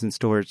horses in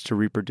storage to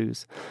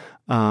reproduce.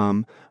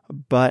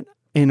 But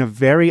in a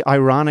very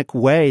ironic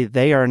way,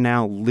 they are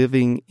now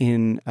living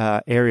in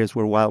areas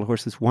where wild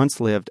horses once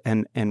lived,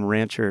 and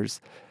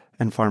ranchers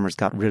and farmers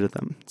got rid of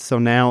them. So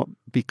now,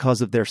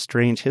 because of their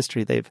strange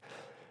history, they've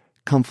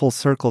come full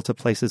circle to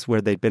places where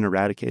they'd been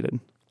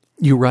eradicated.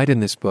 You write in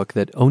this book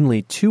that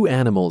only 2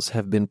 animals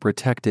have been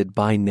protected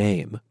by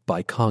name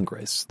by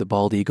Congress. The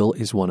bald eagle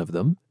is one of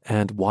them,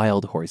 and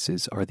wild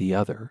horses are the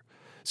other.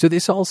 So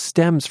this all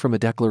stems from a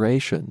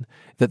declaration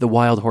that the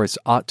wild horse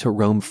ought to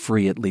roam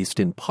free, at least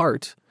in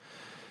part.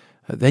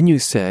 Then you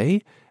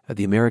say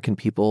the American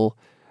people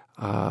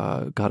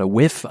got a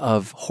whiff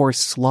of horse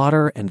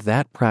slaughter and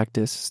that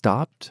practice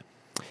stopped.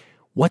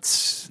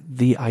 What's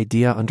the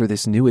idea under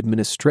this new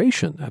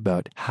administration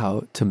about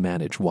how to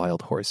manage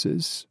wild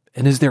horses?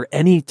 And is there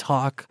any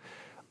talk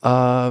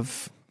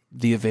of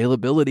the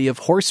availability of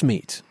horse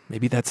meat?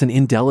 Maybe that's an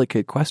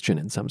indelicate question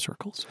in some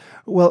circles.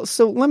 Well,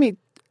 so let me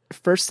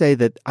first say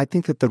that I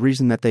think that the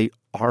reason that they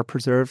are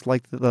preserved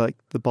like the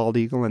bald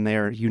eagle and they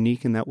are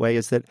unique in that way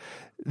is that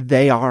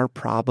they are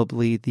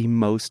probably the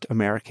most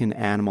American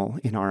animal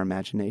in our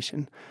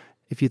imagination.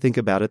 If you think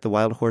about it, the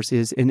wild horse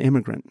is an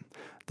immigrant.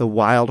 The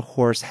wild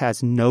horse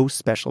has no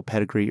special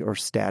pedigree or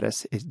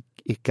status.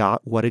 It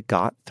got what it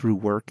got through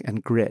work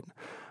and grit.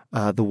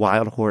 The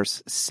wild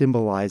horse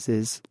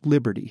symbolizes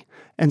liberty.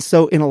 And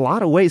so in a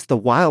lot of ways, the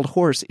wild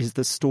horse is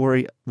the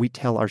story we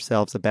tell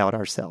ourselves about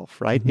ourselves,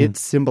 right? Mm-hmm. It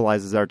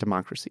symbolizes our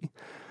democracy.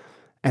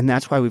 And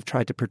that's why we've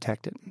tried to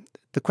protect it.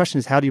 The question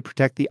is, how do you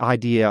protect the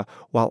idea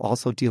while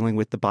also dealing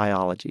with the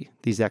biology,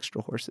 these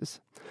extra horses?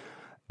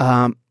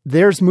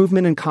 There's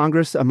movement in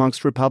Congress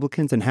amongst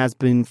Republicans and has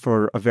been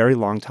for a very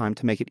long time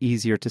to make it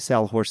easier to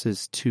sell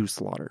horses to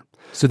slaughter.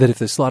 So that if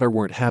the slaughter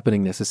weren't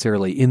happening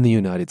necessarily in the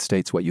United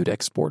States, you'd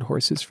export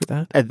horses for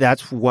that?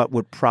 That's what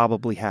would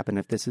probably happen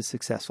if this is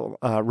successful.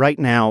 Right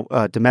now,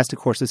 domestic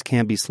horses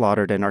can be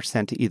slaughtered and are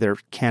sent to either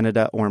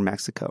Canada or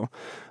Mexico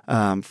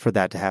for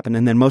that to happen.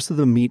 And then most of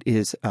the meat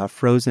is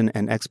frozen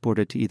and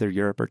exported to either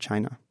Europe or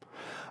China.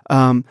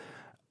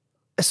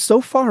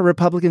 So far,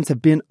 Republicans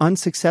have been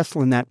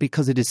unsuccessful in that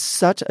because it is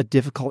such a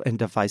difficult and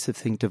divisive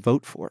thing to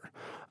vote for.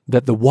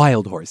 That the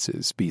wild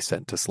horses be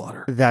sent to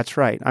slaughter. That's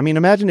right. I mean,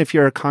 imagine if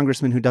you're a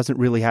congressman who doesn't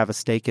really have a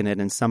stake in it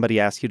and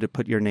somebody asks you to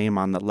put your name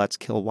on the Let's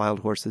Kill Wild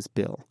Horses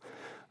bill.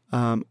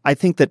 I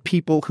think that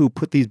people who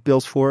put these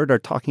bills forward are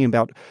talking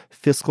about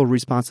fiscal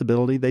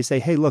responsibility. They say,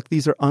 hey, look,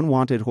 these are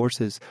unwanted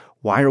horses.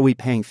 Why are we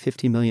paying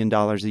 $50 million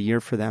a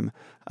year for them?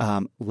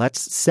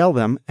 Let's sell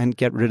them and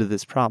get rid of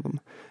this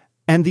problem.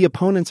 And the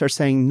opponents are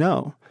saying,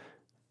 no,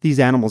 these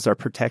animals are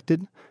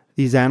protected.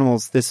 These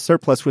animals, this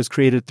surplus was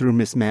created through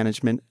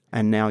mismanagement,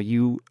 and now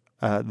you,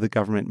 the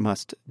government,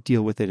 must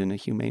deal with it in a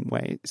humane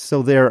way.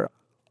 So they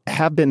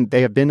have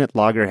been at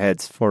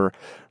loggerheads for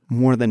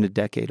more than a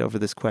decade over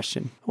this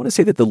question. I want to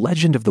say that the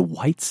legend of the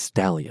white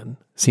stallion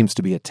seems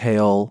to be a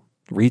tale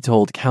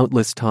retold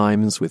countless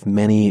times with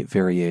many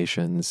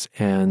variations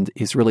and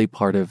is really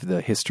part of the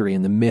history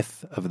and the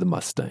myth of the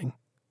Mustang.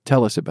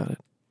 Tell us about it.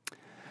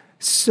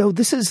 So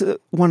this is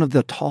one of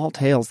the tall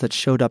tales that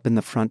showed up in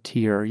the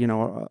frontier,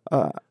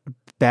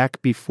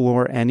 back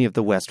before any of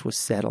the West was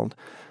settled.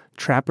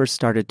 Trappers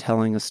started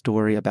telling a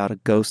story about a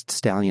ghost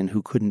stallion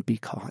who couldn't be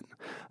caught.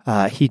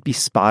 He'd be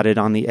spotted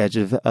on the edge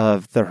of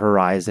the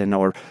horizon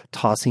or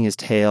tossing his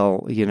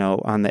tail,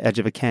 on the edge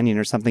of a canyon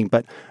or something.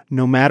 But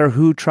no matter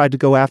who tried to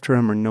go after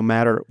him or no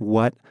matter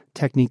what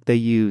technique they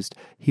used,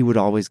 he would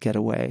always get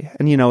away.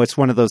 And, it's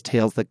one of those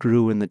tales that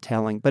grew in the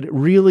telling. But it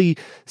really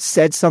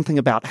said something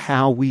about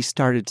how we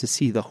started to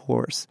see the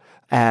horse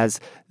as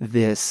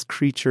this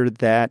creature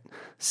that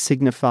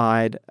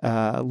signified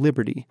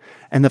liberty.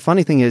 And the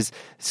funny thing is,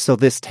 so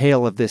this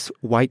tale of this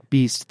white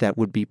beast that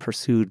would be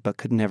pursued but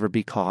could never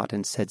be caught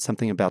and said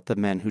something about the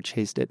men who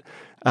chased it,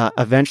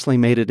 eventually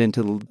made it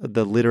into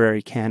the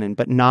literary canon,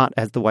 but not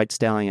as the white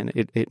stallion.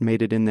 It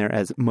made it in there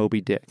as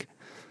Moby Dick.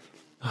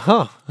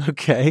 Huh,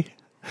 okay.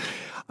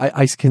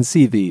 I can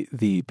see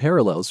the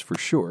parallels for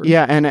sure.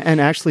 Yeah, and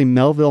actually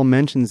Melville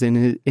mentions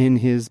in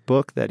his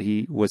book that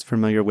he was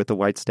familiar with the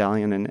white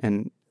stallion,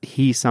 and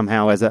he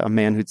somehow, as a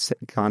man who'd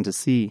gone to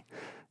sea,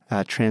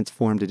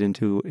 transformed it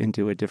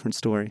into a different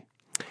story.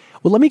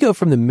 Well, let me go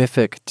from the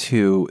mythic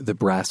to the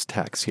brass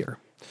tacks here.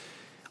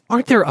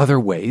 Aren't there other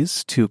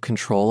ways to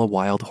control a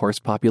wild horse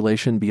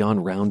population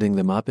beyond rounding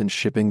them up and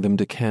shipping them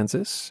to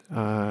Kansas?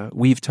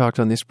 We've talked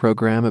on this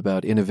program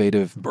about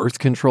innovative birth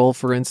control,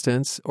 for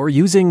instance, or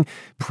using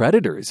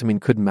predators. I mean,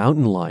 could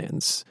mountain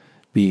lions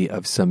be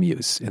of some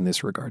use in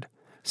this regard?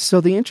 So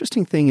the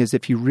interesting thing is,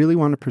 if you really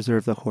want to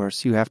preserve the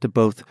horse, you have to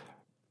both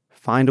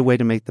find a way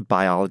to make the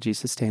biology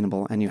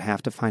sustainable and you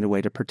have to find a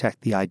way to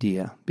protect the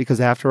idea. Because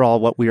after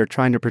all, what we are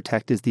trying to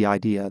protect is the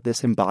idea,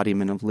 this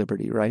embodiment of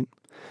liberty, right?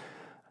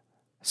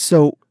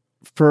 So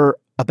for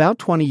about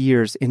 20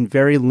 years, in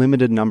very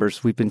limited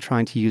numbers, we've been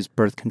trying to use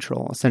birth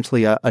control,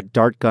 essentially a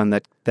dart gun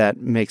that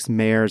makes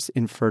mares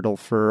infertile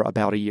for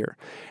about a year.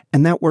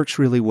 And that works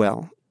really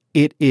well.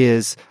 It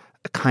is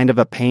kind of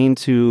a pain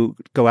to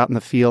go out in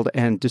the field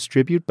and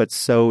distribute, but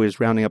so is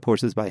rounding up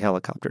horses by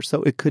helicopter.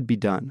 So it could be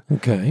done.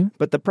 Okay.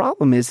 But the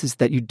problem is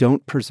that you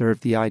don't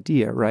preserve the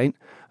idea, right?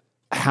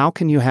 How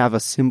can you have a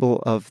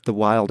symbol of the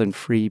wild and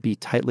free be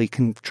tightly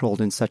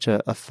controlled in such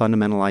a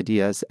fundamental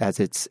idea as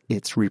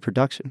its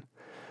reproduction?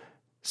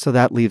 So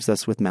that leaves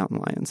us with mountain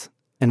lions.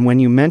 And when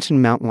you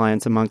mention mountain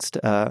lions amongst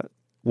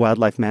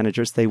wildlife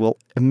managers, they will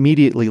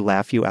immediately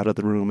laugh you out of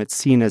the room. It's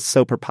seen as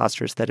so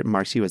preposterous that it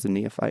marks you as a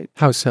neophyte.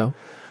 How so?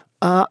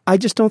 I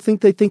just don't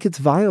think they think it's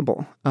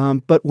viable.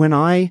 But when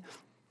I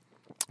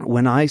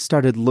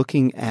started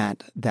looking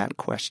at that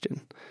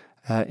question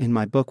in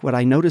my book, what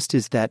I noticed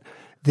is that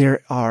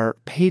there are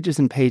pages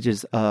and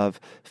pages of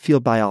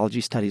field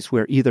biology studies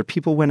where either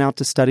people went out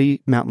to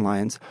study mountain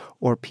lions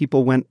or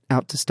people went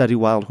out to study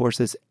wild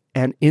horses.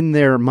 And in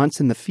their months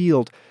in the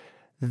field,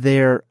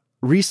 their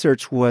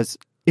research was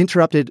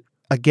interrupted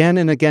again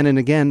and again and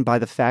again by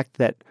the fact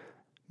that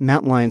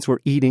mountain lions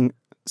were eating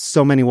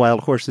so many wild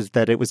horses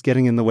that it was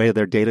getting in the way of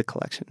their data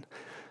collection.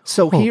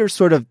 So here,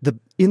 sort of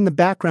in the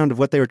background of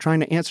what they were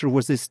trying to answer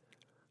was this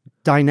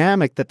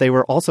dynamic that they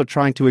were also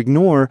trying to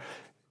ignore,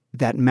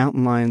 that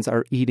mountain lions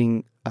are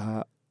eating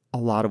a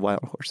lot of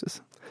wild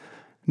horses.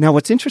 Now,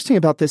 what's interesting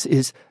about this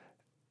is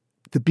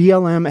the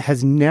BLM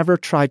has never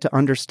tried to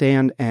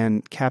understand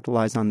and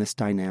capitalize on this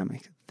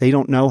dynamic. They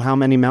don't know how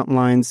many mountain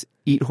lions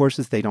eat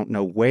horses. They don't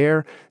know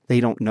where. They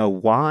don't know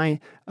why.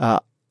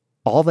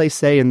 All they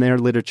say in their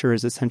literature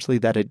is essentially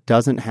that it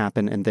doesn't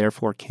happen and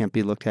therefore can't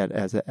be looked at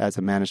as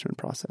a management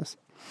process.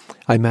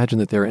 I imagine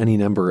that there are any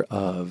number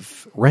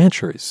of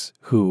ranchers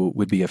who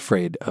would be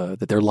afraid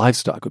that their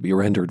livestock would be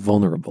rendered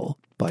vulnerable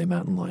by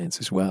mountain lions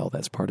as well.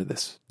 That's part of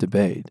this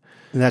debate.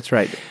 That's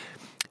right.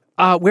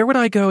 Where would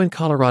I go in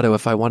Colorado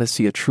if I want to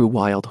see a true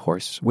wild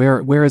horse?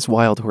 Where is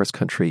wild horse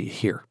country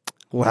here?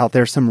 Well,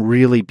 there's some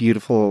really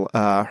beautiful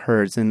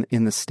herds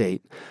in the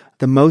state.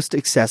 The most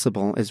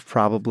accessible is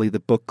probably the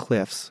Book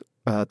Cliffs,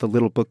 the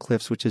Little Book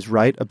Cliffs, which is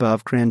right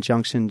above Grand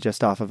Junction,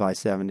 just off of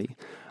I-70.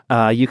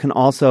 You can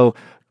also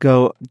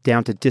go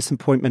down to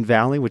Disappointment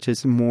Valley, which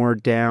is more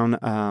down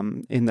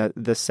in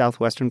the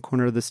southwestern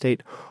corner of the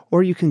state,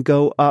 or you can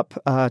go up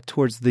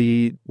towards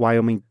the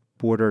Wyoming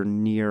border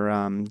near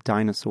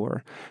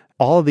Dinosaur.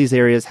 All of these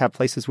areas have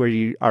places where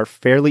you are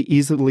fairly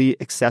easily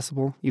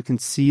accessible. You can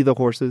see the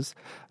horses.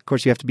 Of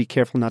course, you have to be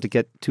careful not to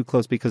get too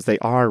close because they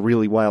are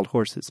really wild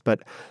horses,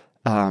 but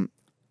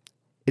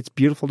it's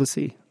beautiful to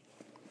see.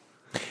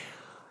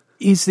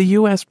 Is the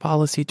U.S.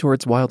 policy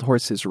towards wild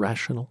horses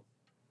rational?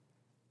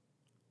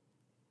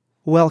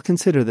 Well,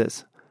 consider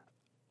this.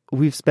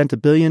 We've spent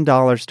 $1 billion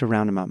to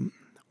round them up.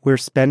 We're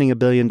spending $1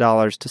 billion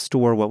to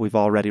store what we've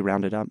already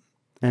rounded up.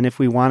 And if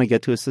we want to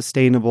get to a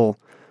sustainable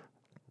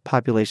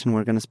population,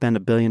 we're going to spend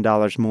 $1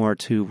 billion more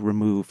to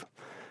remove,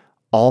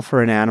 all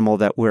for an animal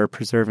that we're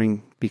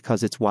preserving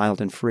because it's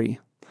wild and free.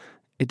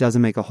 It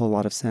doesn't make a whole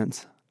lot of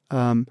sense.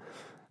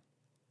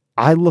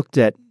 I looked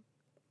at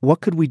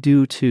what could we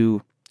do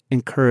to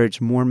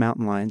encourage more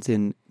mountain lions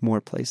in more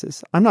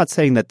places. I'm not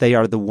saying that they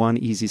are the one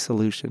easy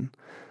solution.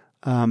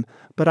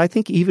 But I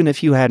think even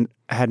if you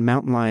had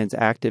mountain lions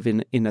active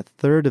in a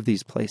third of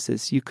these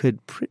places, you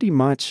could pretty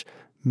much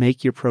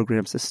make your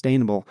program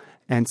sustainable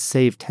and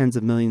save tens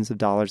of millions of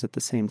dollars at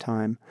the same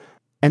time.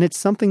 And it's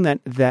something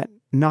that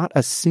not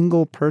a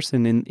single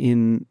person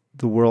in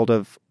the world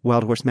of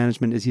wild horse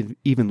management is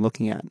even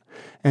looking at.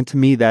 And to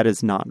me, that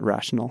is not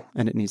rational,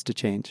 and it needs to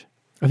change.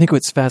 I think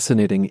what's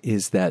fascinating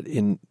is that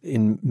in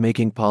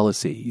making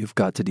policy, you've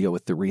got to deal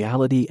with the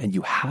reality and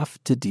you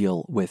have to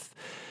deal with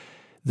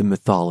the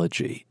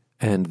mythology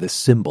and the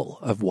symbol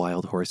of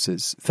wild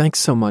horses. Thanks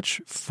so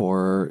much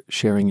for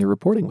sharing your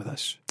reporting with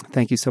us.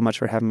 Thank you so much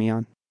for having me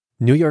on.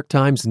 New York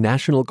Times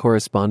national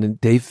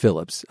correspondent Dave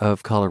Phillips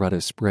of Colorado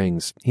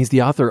Springs. He's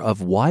the author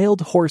of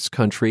Wild Horse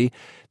Country,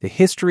 The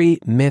History,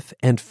 Myth,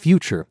 and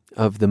Future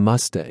of the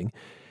Mustang.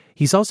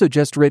 He's also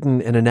just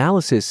written an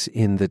analysis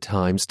in the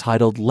Times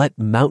titled Let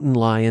Mountain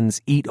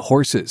Lions Eat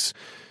Horses.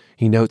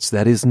 He notes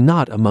that is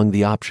not among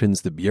the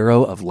options the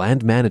Bureau of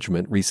Land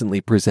Management recently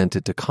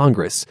presented to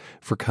Congress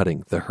for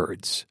cutting the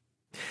herds.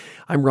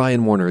 I'm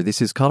Ryan Warner. This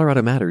is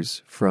Colorado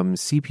Matters from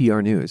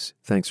CPR News.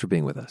 Thanks for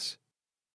being with us.